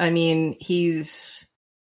miss. I mean, he's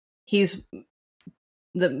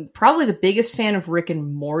probably the biggest fan of Rick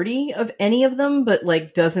and Morty of any of them, but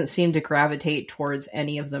like doesn't seem to gravitate towards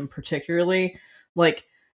any of them particularly. Like,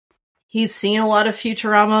 he's seen a lot of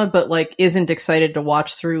Futurama, but like isn't excited to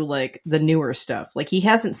watch through like the newer stuff. Like, he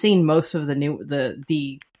hasn't seen most of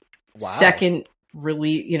the second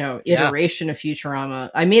release, iteration of Futurama.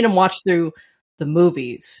 I made him watch through the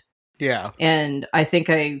movies. Yeah. And I think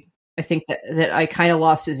that I kind of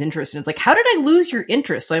lost his interest. And it's like, how did I lose your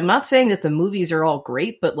interest? I'm not saying that the movies are all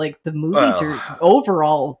great, but like the movies are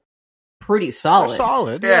overall pretty solid. They're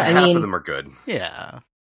solid. Yeah, half of them are good. Yeah.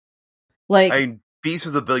 Like, Beast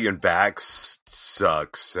with a Billion Backs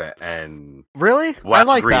sucks, and really, I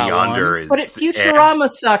like Green that Yonder one. is. But Futurama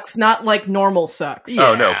sucks, not like normal sucks. Yeah.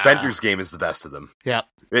 Oh no, Bender's Game is the best of them. Yeah,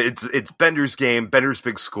 it's Bender's Game, Bender's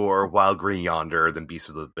Big Score, Wild Green Yonder, then Beast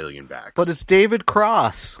with a Billion Backs. But it's David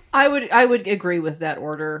Cross. I would agree with that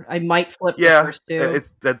order. I might flip the first two.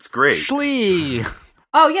 That's great. Schlee.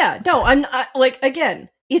 Oh yeah, no, like again,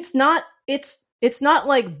 it's not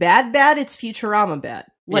like bad. It's Futurama bad.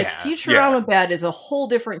 Like, Futurama bad is a whole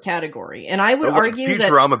different category, and I would argue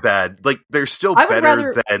Futurama bad, like, they're still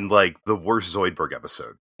better than like the worst Zoidberg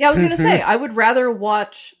episode. Yeah, I was gonna say I would rather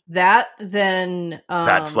watch that than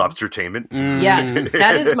That's Slopstertainment. Yes,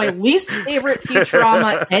 that is my least favorite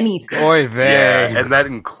Futurama anything. Oy vey. Yeah, and that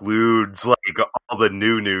includes like all the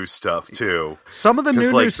new stuff too. Some of the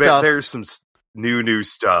new stuff. There's some new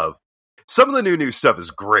stuff. Some of the new stuff is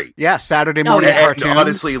great. Yeah, Saturday morning cartoons. And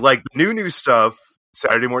honestly, like the new stuff.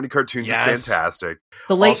 Saturday morning cartoons is fantastic.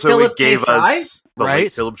 The late Philip J. Fry?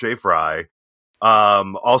 Late Philip J. Fry.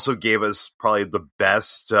 Also gave us probably the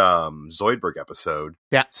best Zoidberg episode.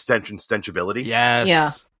 Yeah. Stench and Stenchability. Yes.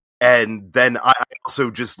 Yeah. And then I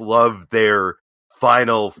also just love their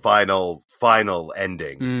final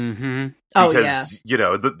ending. Mm-hmm. Because,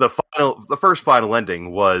 the first final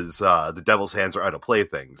ending was The Devil's Hands Are Idle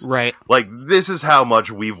Playthings. Right. Like, this is how much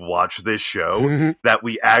we've watched this show that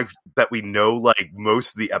we know, like,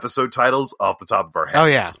 most of the episode titles off the top of our heads. Oh,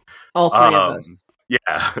 yeah. All three of us.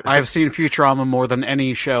 Yeah. I've seen Futurama more than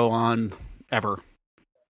any show on ever.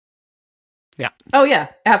 Yeah. Oh, yeah.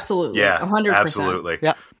 Absolutely. Yeah. 100%. Absolutely.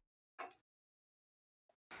 Yeah.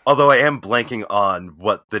 Although I am blanking on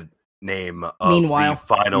what the name of the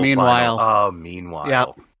final. Meanwhile. Yeah.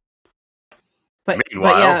 But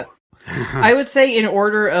yeah, I would say in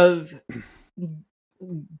order of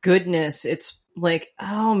goodness, it's like,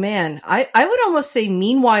 oh man, I would almost say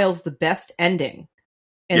Meanwhile's the best ending.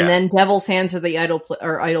 And then Devil's Hands are the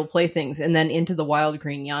idle playthings, and then Into the Wild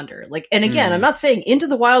Green Yonder. Like, and again, I'm not saying Into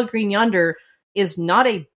the Wild Green Yonder is not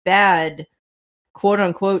a bad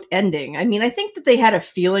quote-unquote ending. I mean, I think that they had a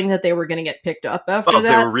feeling that they were going to get picked up after that.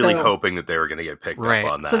 They were really hoping that they were going to get picked up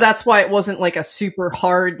on that. So that's why it wasn't like a super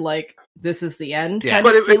hard, like, this is the end kind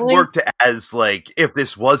but of it worked as, like, if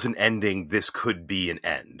this was an ending, this could be an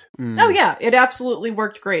end. Oh, yeah. It absolutely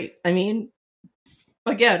worked great. I mean,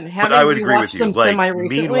 again, having I would agree with them you. Like,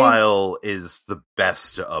 semi-recently, Meanwhile is the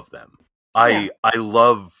best of them. I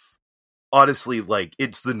love... Honestly, like,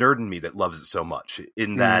 it's the nerd in me that loves it so much,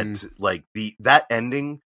 in that, like, that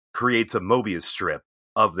ending creates a Mobius strip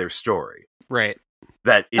of their story. Right.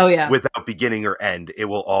 That it's without beginning or end, it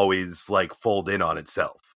will always, like, fold in on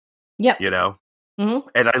itself. Yeah. You know? Mm-hmm.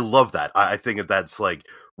 And I love that. I think that that's, like,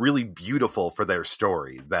 really beautiful for their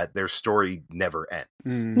story, that their story never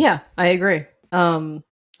ends. Yeah, I agree.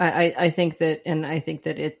 I think that, and I think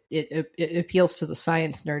that it appeals to the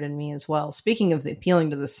science nerd in me as well. Speaking of appealing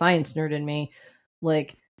to the science nerd in me,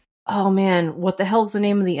 like, oh man, what the hell's the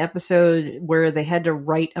name of the episode where they had to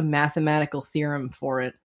write a mathematical theorem for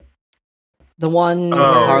it? The one,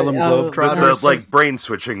 Harlem Globetrotters, the like brain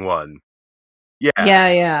switching one. Yeah,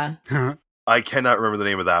 yeah. I cannot remember the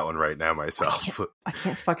name of that one right now myself. I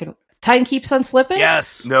can't fucking. Time Keeps on Slipping?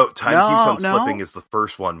 Yes. No, Time Keeps on Slipping is the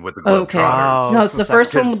first one with the Globetrotters. Okay. No, it's the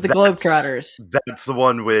first one with the Globetrotters. That's the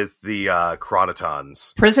one with the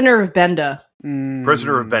Chronotons. Prisoner of Benda.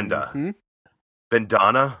 Prisoner of Benda. Mm-hmm.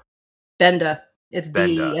 Bendana? Benda. It's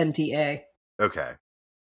Benta. Okay.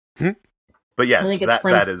 But yes,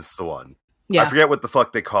 that is the one. Yeah. I forget what the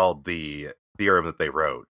fuck they called the theorem that they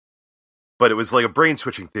wrote. But it was like a brain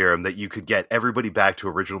switching theorem that you could get everybody back to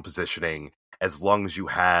original positioning as long as you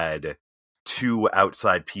had two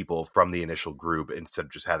outside people from the initial group instead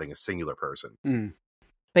of just having a singular person.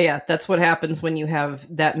 But yeah, that's what happens when you have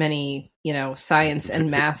that many, science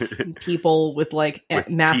and math people with like with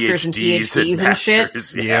masters and PhDs and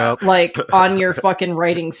shit. Yeah. Like on your fucking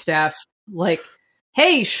writing staff. Like,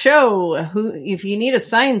 hey, if you need a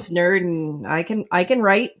science nerd and I can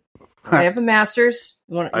write. I have a master's.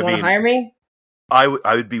 You want to hire me? I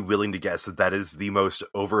would be willing to guess that is the most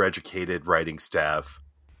overeducated writing staff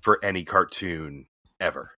for any cartoon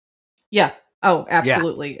ever. Yeah. Oh,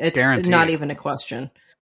 absolutely. Yeah. It's guaranteed. Not even a question.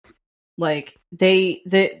 Like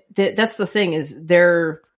that's the thing is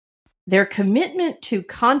their commitment to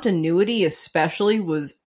continuity especially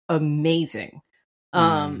was amazing.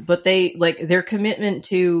 But they like their commitment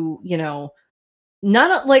to,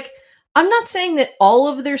 not like I'm not saying that all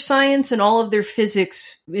of their science and all of their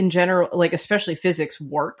physics in general, like especially physics,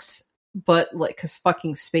 works, but like because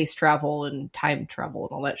fucking space travel and time travel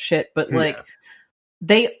and all that shit. But like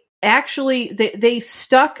they actually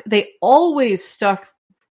they always stuck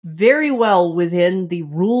very well within the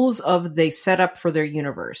rules of they set up for their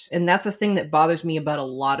universe, and that's a thing that bothers me about a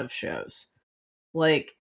lot of shows.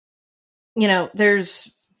 Like,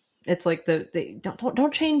 it's like they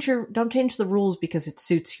don't change the rules because it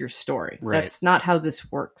suits your story. Right. That's not how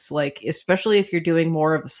this works. Like, especially if you're doing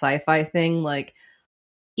more of a sci-fi thing, like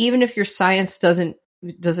even if your science doesn't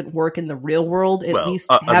work in the real world, at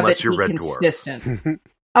least have it be consistent. Dwarf.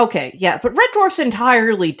 Okay, yeah, but Red Dwarf's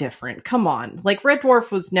entirely different. Come on. Like, Red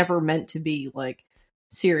Dwarf was never meant to be like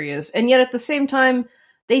serious, and yet at the same time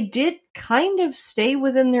they did kind of stay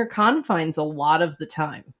within their confines a lot of the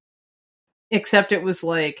time. Except it was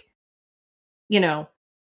like, oh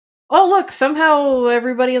look, somehow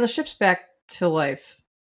everybody on the ship's back to life.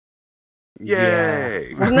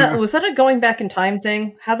 Yay! Was that a going back in time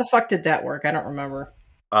thing? How the fuck did that work? I don't remember.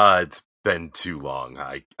 It's been too long.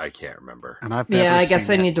 I can't remember. And I've never I guess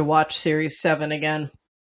seen I need to watch Series 7 again.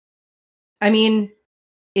 I mean,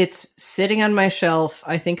 it's sitting on my shelf.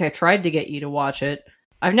 I think I tried to get you to watch it.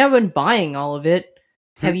 I've now been buying all of it.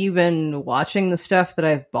 Have you been watching the stuff that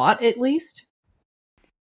I've bought at least?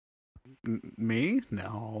 Me?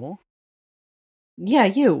 No. Yeah,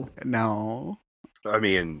 you. No. I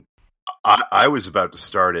mean, I was about to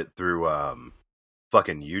start it through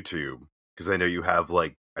fucking YouTube because I know you have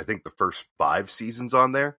like I think the first 5 seasons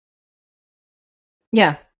on there.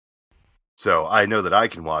 Yeah. So I know that I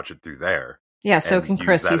can watch it through there. Yeah, so can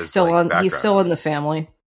Chris. He's still in the family.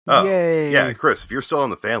 Oh, yay. Yeah, Chris, if you're still in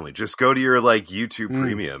the family, just go to your like YouTube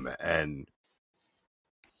Premium and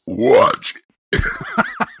watch.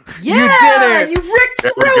 Yeah, you did it! You ricked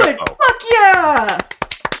through it! Fuck yeah!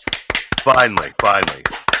 Finally.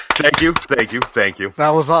 Thank you.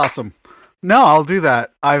 That was awesome. No, I'll do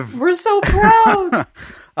that. We're so proud!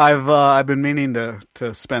 I've been meaning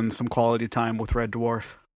to spend some quality time with Red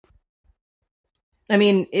Dwarf. I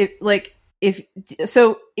mean, do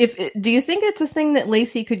you think it's a thing that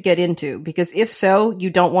Lacey could get into? Because if so, you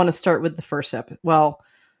don't want to start with the first episode. Well,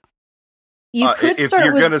 if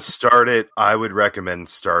you're going to start it, I would recommend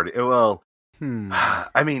starting. Well,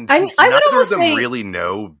 I mean, I neither of them really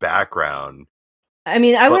know background. I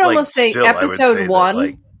mean, I would almost say episode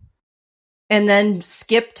 1, and then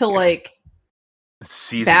skip to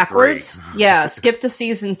season backwards. 3. Yeah, skip to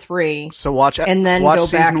season 3. So watch and then watch go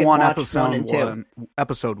season back and 1, watch 1 and 2.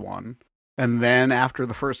 Episode 1, and then after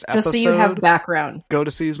the first episode, just so you have background, go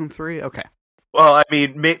to season 3. Okay. Well, I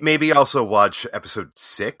mean, maybe also watch episode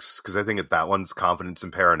 6, because I think that one's Confidence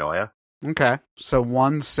and Paranoia. Okay, so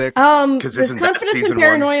 1, 6. Does Confidence and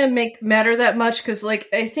Paranoia matter that much? Because, I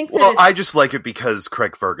think that well, I just like it because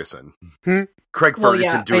Craig Ferguson. Craig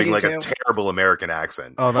Ferguson doing a terrible American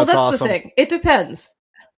accent. Oh, that's awesome. The thing. It depends.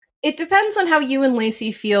 It depends on how you and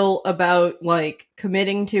Lacey feel about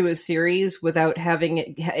committing to a series without having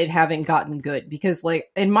it having gotten good. Because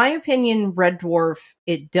in my opinion, Red Dwarf,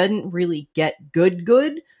 it didn't really get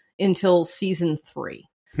good until season 3.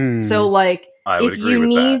 So I would agree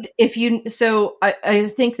with that. I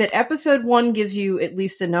think that episode 1 gives you at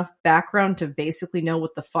least enough background to basically know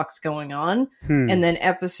what the fuck's going on, and then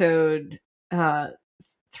episode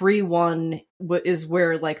 3-1 is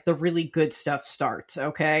where the really good stuff starts.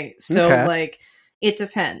 Okay, so it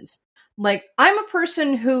depends. I'm a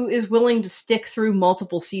person who is willing to stick through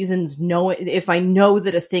multiple seasons, if I know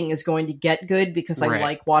that a thing is going to get good, because I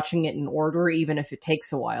like watching it in order, even if it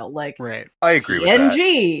takes a while. I agree with that.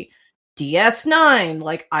 TNG,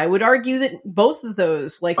 DS9, I would argue that both of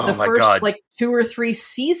those, the first 2 or 3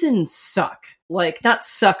 seasons suck. Not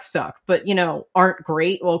suck, but aren't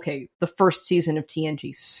great. Well, okay, the first season of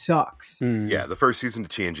TNG sucks. Yeah, the first season of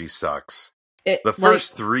TNG sucks. The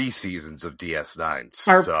first 3 seasons of DS9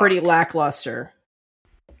 are pretty lackluster.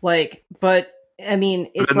 But I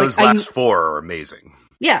mean, it's those last 4 are amazing.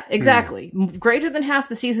 Yeah, exactly. Greater than half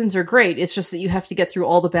the seasons are great. It's just that you have to get through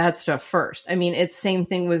all the bad stuff first. I mean, it's same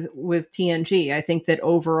thing with TNG. I think that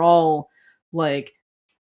overall,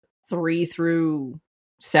 3 through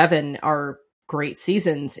 7 are great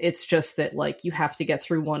seasons. It's just that you have to get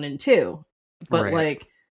through 1 and 2. But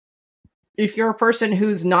if you're a person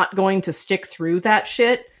who's not going to stick through that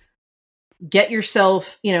shit, get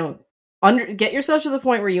yourself to the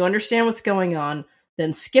point where you understand what's going on,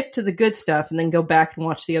 then skip to the good stuff, and then go back and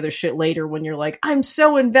watch the other shit later when you're I'm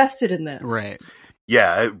so invested in this. Right.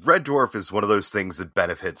 Yeah, Red Dwarf is one of those things that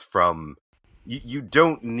benefits from... You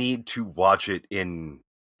don't need to watch it in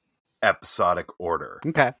episodic order.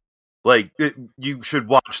 Okay. You should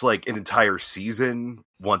watch, an entire season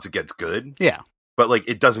once it gets good. Yeah. But,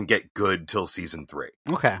 it doesn't get good till season 3.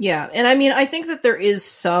 Okay. Yeah, and I mean, I think that there is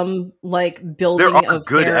some, building of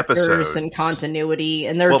good characters episodes and continuity,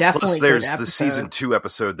 and there are definitely plus there's good episodes. The season 2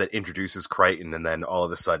 episode that introduces Crichton, and then all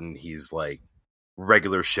of a sudden he's,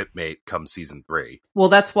 regular shipmate come season 3. Well,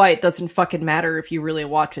 that's why it doesn't fucking matter if you really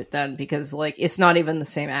watch it then, because, it's not even the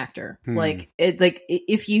same actor.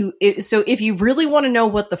 If you really want to know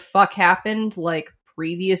what the fuck happened,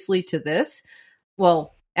 previously to this,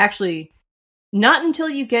 well, actually... Not until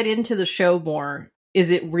you get into the show more is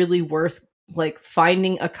it really worth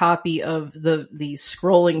finding a copy of the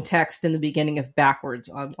scrolling text in the beginning of Backwards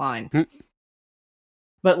online.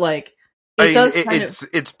 But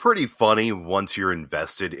it's pretty funny once you're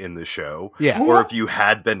invested in the show. Yeah. Or if you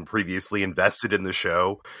had been previously invested in the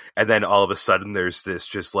show, and then all of a sudden there's this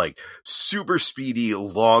just super speedy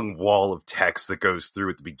long wall of text that goes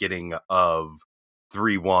through at the beginning of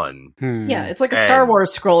 3-1. Yeah, it's like a Star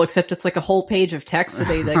Wars scroll, except it's a whole page of text, so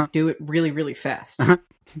they do it really, really fast.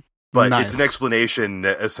 But It's an explanation,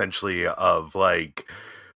 essentially, of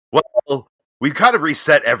well, we've kind of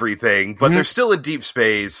reset everything, but they're still in deep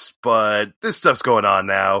space, but this stuff's going on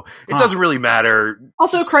now. It doesn't really matter.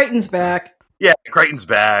 Also, Crichton's back. Yeah, Crichton's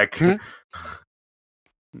back. All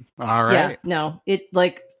right. Yeah, no, it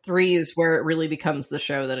 3 is where it really becomes the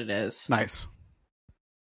show that it is. Nice.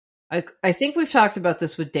 I think we've talked about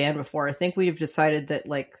this with Dan before. I think we've decided that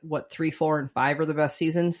 3, 4, and 5 are the best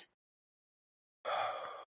seasons.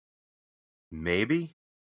 Maybe.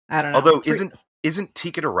 I don't know. Although isn't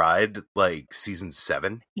Ticket to Ride season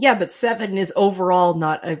 7? Yeah, but 7 is overall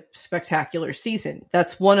not a spectacular season.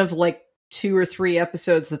 That's one of 2 or 3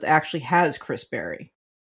 episodes that actually has Chris Berry.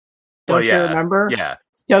 Don't you remember? Yeah.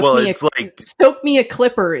 Stoke Me a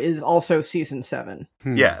Clipper is also season 7.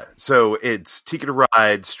 Yeah, so it's Ticket to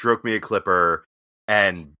Ride, Stroke Me a Clipper,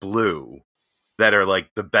 and Blue that are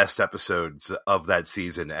the best episodes of that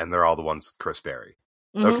season, and they're all the ones with Chris Berry.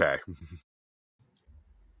 Mm-hmm. Okay.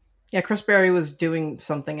 Yeah, Chris Berry was doing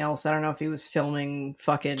something else. I don't know if he was filming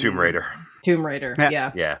fucking Tomb Raider.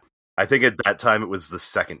 Yeah. Yeah. I think at that time it was the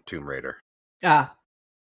second Tomb Raider. Ah.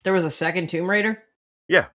 There was a second Tomb Raider?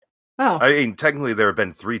 Yeah. Oh. I mean, technically there have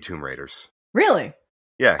been 3 Tomb Raiders. Really?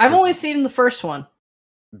 Yeah. I've only seen the first one.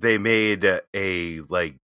 They made a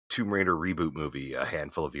Tomb Raider reboot movie a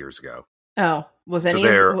handful of years ago. Oh, was any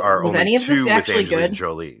of this actually good?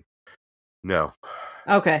 Jolie. No.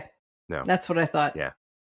 Okay. No. That's what I thought. Yeah.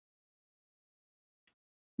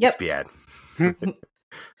 Yep. It's bad.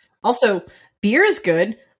 Also, beer is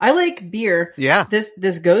good. I like beer. Yeah.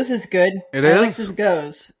 This goes is good. I like this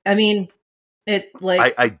goes. I mean, it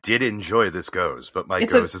like I did enjoy this goes, but my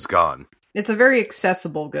goes is gone. It's a very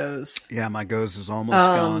accessible goes. Yeah, my goes is almost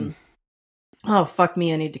gone. Oh, fuck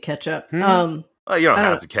me, I need to catch up. Well, you don't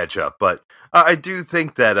have to catch up, but I do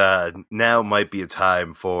think that now might be a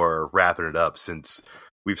time for wrapping it up, since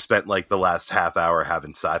we've spent like the last half hour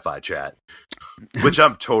having sci-fi chat, which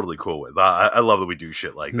I'm totally cool with. I love that we do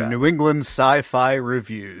shit like that. New England sci-fi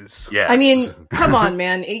reviews. Yes. I mean, come on,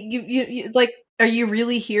 man. You like, are you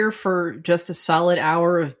really here for just a solid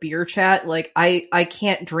hour of beer chat? Like, I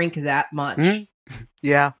can't drink that much.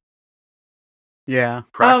 Yeah. Yeah.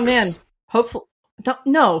 Practice. Oh man. Hopefully.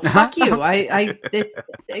 No, fuck you.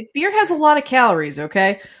 Beer has a lot of calories,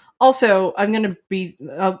 okay? Also, I'm gonna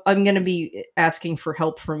be asking for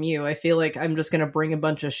help from you. I feel like I'm just gonna bring a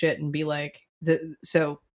bunch of shit and be like,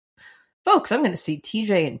 so, folks, I'm gonna see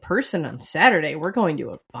TJ in person on Saturday. We're going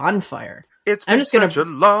to a bonfire. It's been such a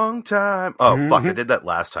long time. Oh, fuck, I did that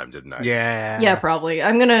last time, didn't I? Yeah. Yeah, probably.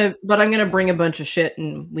 I'm gonna bring a bunch of shit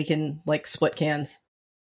and we can, like, split cans.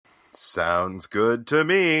 Sounds good to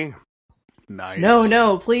me. Nice.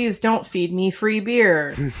 No, please don't feed me free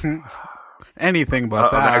beer. Anything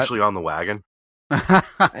but that. I'm actually on the wagon.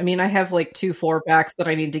 I mean, I have like 2 4-packs that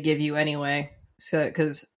I need to give you anyway. So,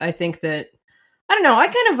 because I think that, I don't know, I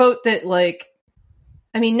kind of vote that, like,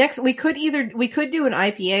 I mean, we could do an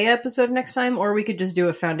IPA episode next time, or we could just do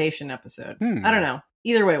a Foundation episode. I don't know.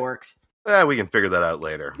 Either way works. We can figure that out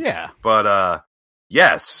later. Yeah. But,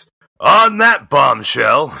 yes, on that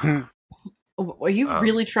bombshell. Are you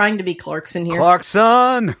really trying to be Clarkson here?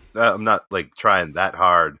 Clarkson! I'm not, like, trying that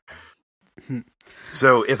hard.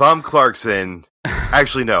 So, if I'm Clarkson,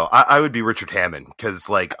 actually, no, I would be Richard Hammond, because,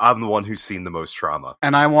 like, I'm the one who's seen the most trauma.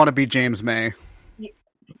 And I want to be James May.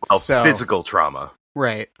 Well, physical trauma.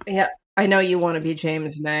 Right. Yeah, I know you want to be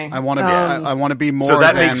James May. I want to be. I want to be more. So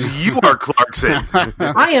that makes you are Clarkson.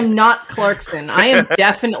 I am not Clarkson. I am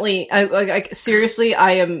definitely. Seriously,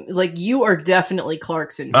 I am like you are definitely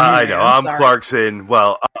Clarkson. I know. I'm Clarkson.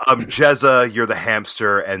 Well, I'm Jezza. You're the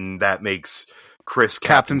hamster, and that makes Chris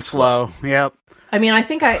Captain Slow. Yep. I mean, I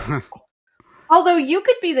think although you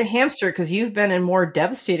could be the hamster because you've been in more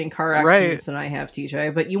devastating car accidents than I have,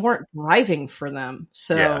 TJ, but you weren't driving for them.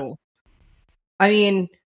 So, yeah. I mean,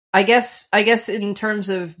 I guess in terms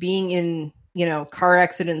of being in, car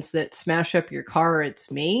accidents that smash up your car,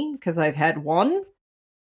 it's me because I've had one.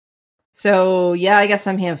 So, yeah, I guess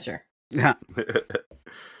I'm hamster. Yeah.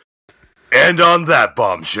 And on that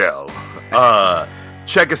bombshell,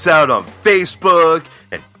 check us out on Facebook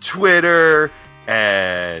and Twitter.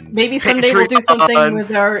 And maybe someday we'll do something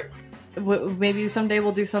with our. Maybe someday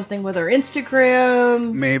we'll do something with our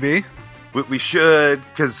Instagram. Maybe we should,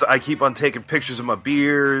 because I keep on taking pictures of my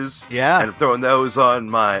beers. Yeah, and throwing those on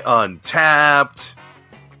my Untapped.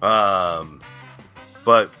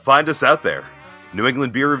 But find us out there. New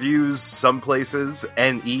England Beer Reviews, some places,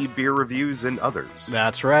 NE Beer Reviews in others.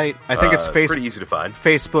 That's right. I think it's pretty easy to find.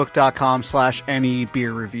 Facebook.com/NE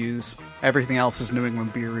Beer Reviews. Everything else is New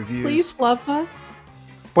England Beer Reviews. Please love us.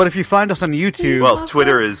 But if you find us on YouTube... Well,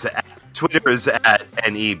 Twitter is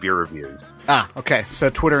at NE Beer Reviews. Okay. So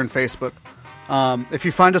Twitter and Facebook. If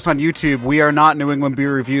you find us on YouTube, we are not New England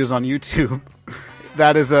Beer Reviews on YouTube.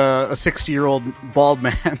 That is a 60-year-old bald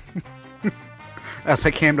man. As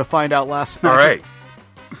I came to find out last night.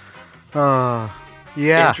 All right.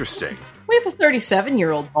 Yeah. Interesting. We have a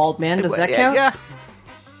 37-year-old bald man. Does that count? Yeah.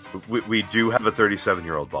 We do have a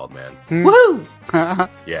 37-year-old bald man. Woo!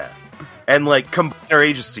 Yeah. And, like, combine our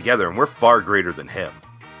ages together, and we're far greater than him.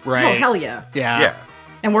 Right. Oh, hell yeah. Yeah.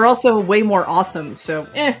 And we're also way more awesome, so,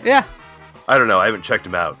 Yeah. I don't know. I haven't checked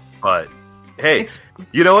him out. But, hey,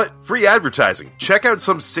 you know what? Free advertising. Check out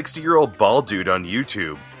some 60-year-old bald dude on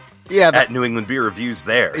YouTube. Yeah, at New England Beer Reviews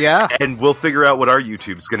there. Yeah. And we'll figure out what our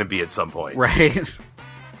YouTube's going to be at some point. Right.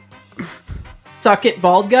 Suck it,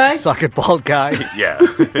 bald guy? Suck it, bald guy. Yeah.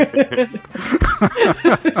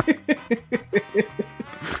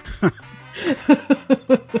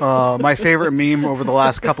 My favorite meme over the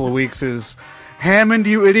last couple of weeks is, Hammond,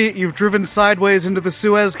 you idiot, you've driven sideways into the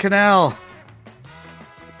Suez Canal.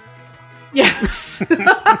 Yes.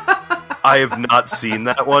 I have not seen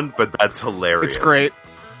that one, but that's hilarious. It's great.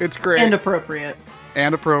 It's great. And appropriate.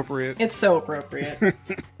 And appropriate. It's so appropriate.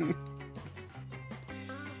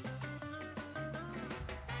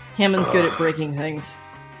 Hammond's good at breaking things.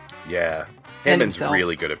 Yeah. Hammond's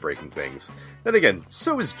really good at breaking things. Then again,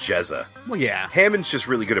 so is Jezza. Well, yeah. Hammond's just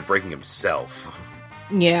really good at breaking himself.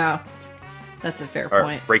 Yeah. That's a fair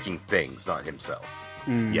point. Breaking things, not himself.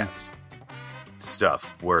 Yes.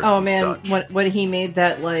 Stuff, words, and such. When he made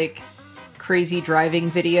that, like, crazy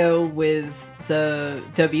driving video with the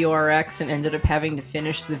WRX and ended up having to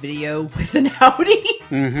finish the video with an Audi?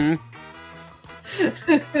 Mm-hmm.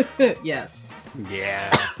 Yes.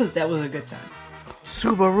 Yeah. That was a good time.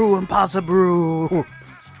 Subaru Impossible!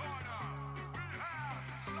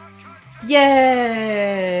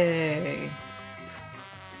 Yay!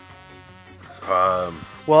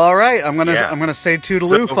 Well, all right. I'm gonna say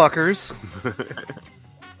toodaloo, fuckers.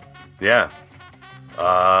 Yeah.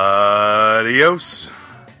 Adios.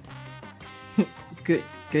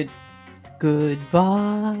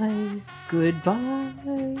 Goodbye.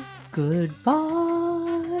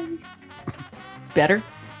 Better?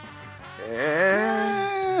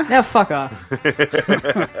 Now fuck off.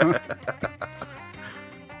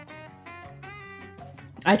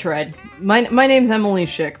 I tried. My name's Emily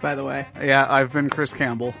Schick, by the way. Yeah, I've been Chris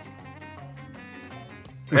Campbell.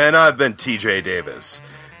 And I've been TJ Davis.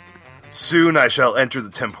 Soon I shall enter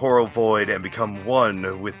the temporal void and become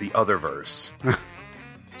one with the Otherverse.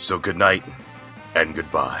 So good night and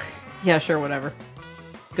goodbye. Yeah, sure, whatever.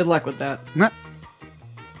 Good luck with that.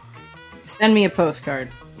 Send me a postcard.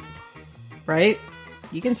 Right?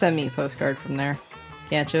 You can send me a postcard from there,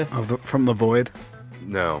 can't you? From the void?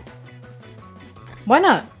 No. Why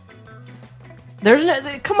not?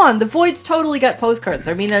 Come on, the Void's totally got postcards.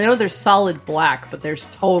 I mean, I know there's solid black, but there's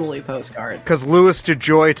totally postcards. Because Louis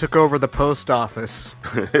DeJoy took over the post office.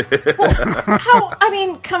 Come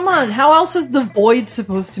on, how else is the Void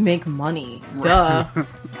supposed to make money? Duh.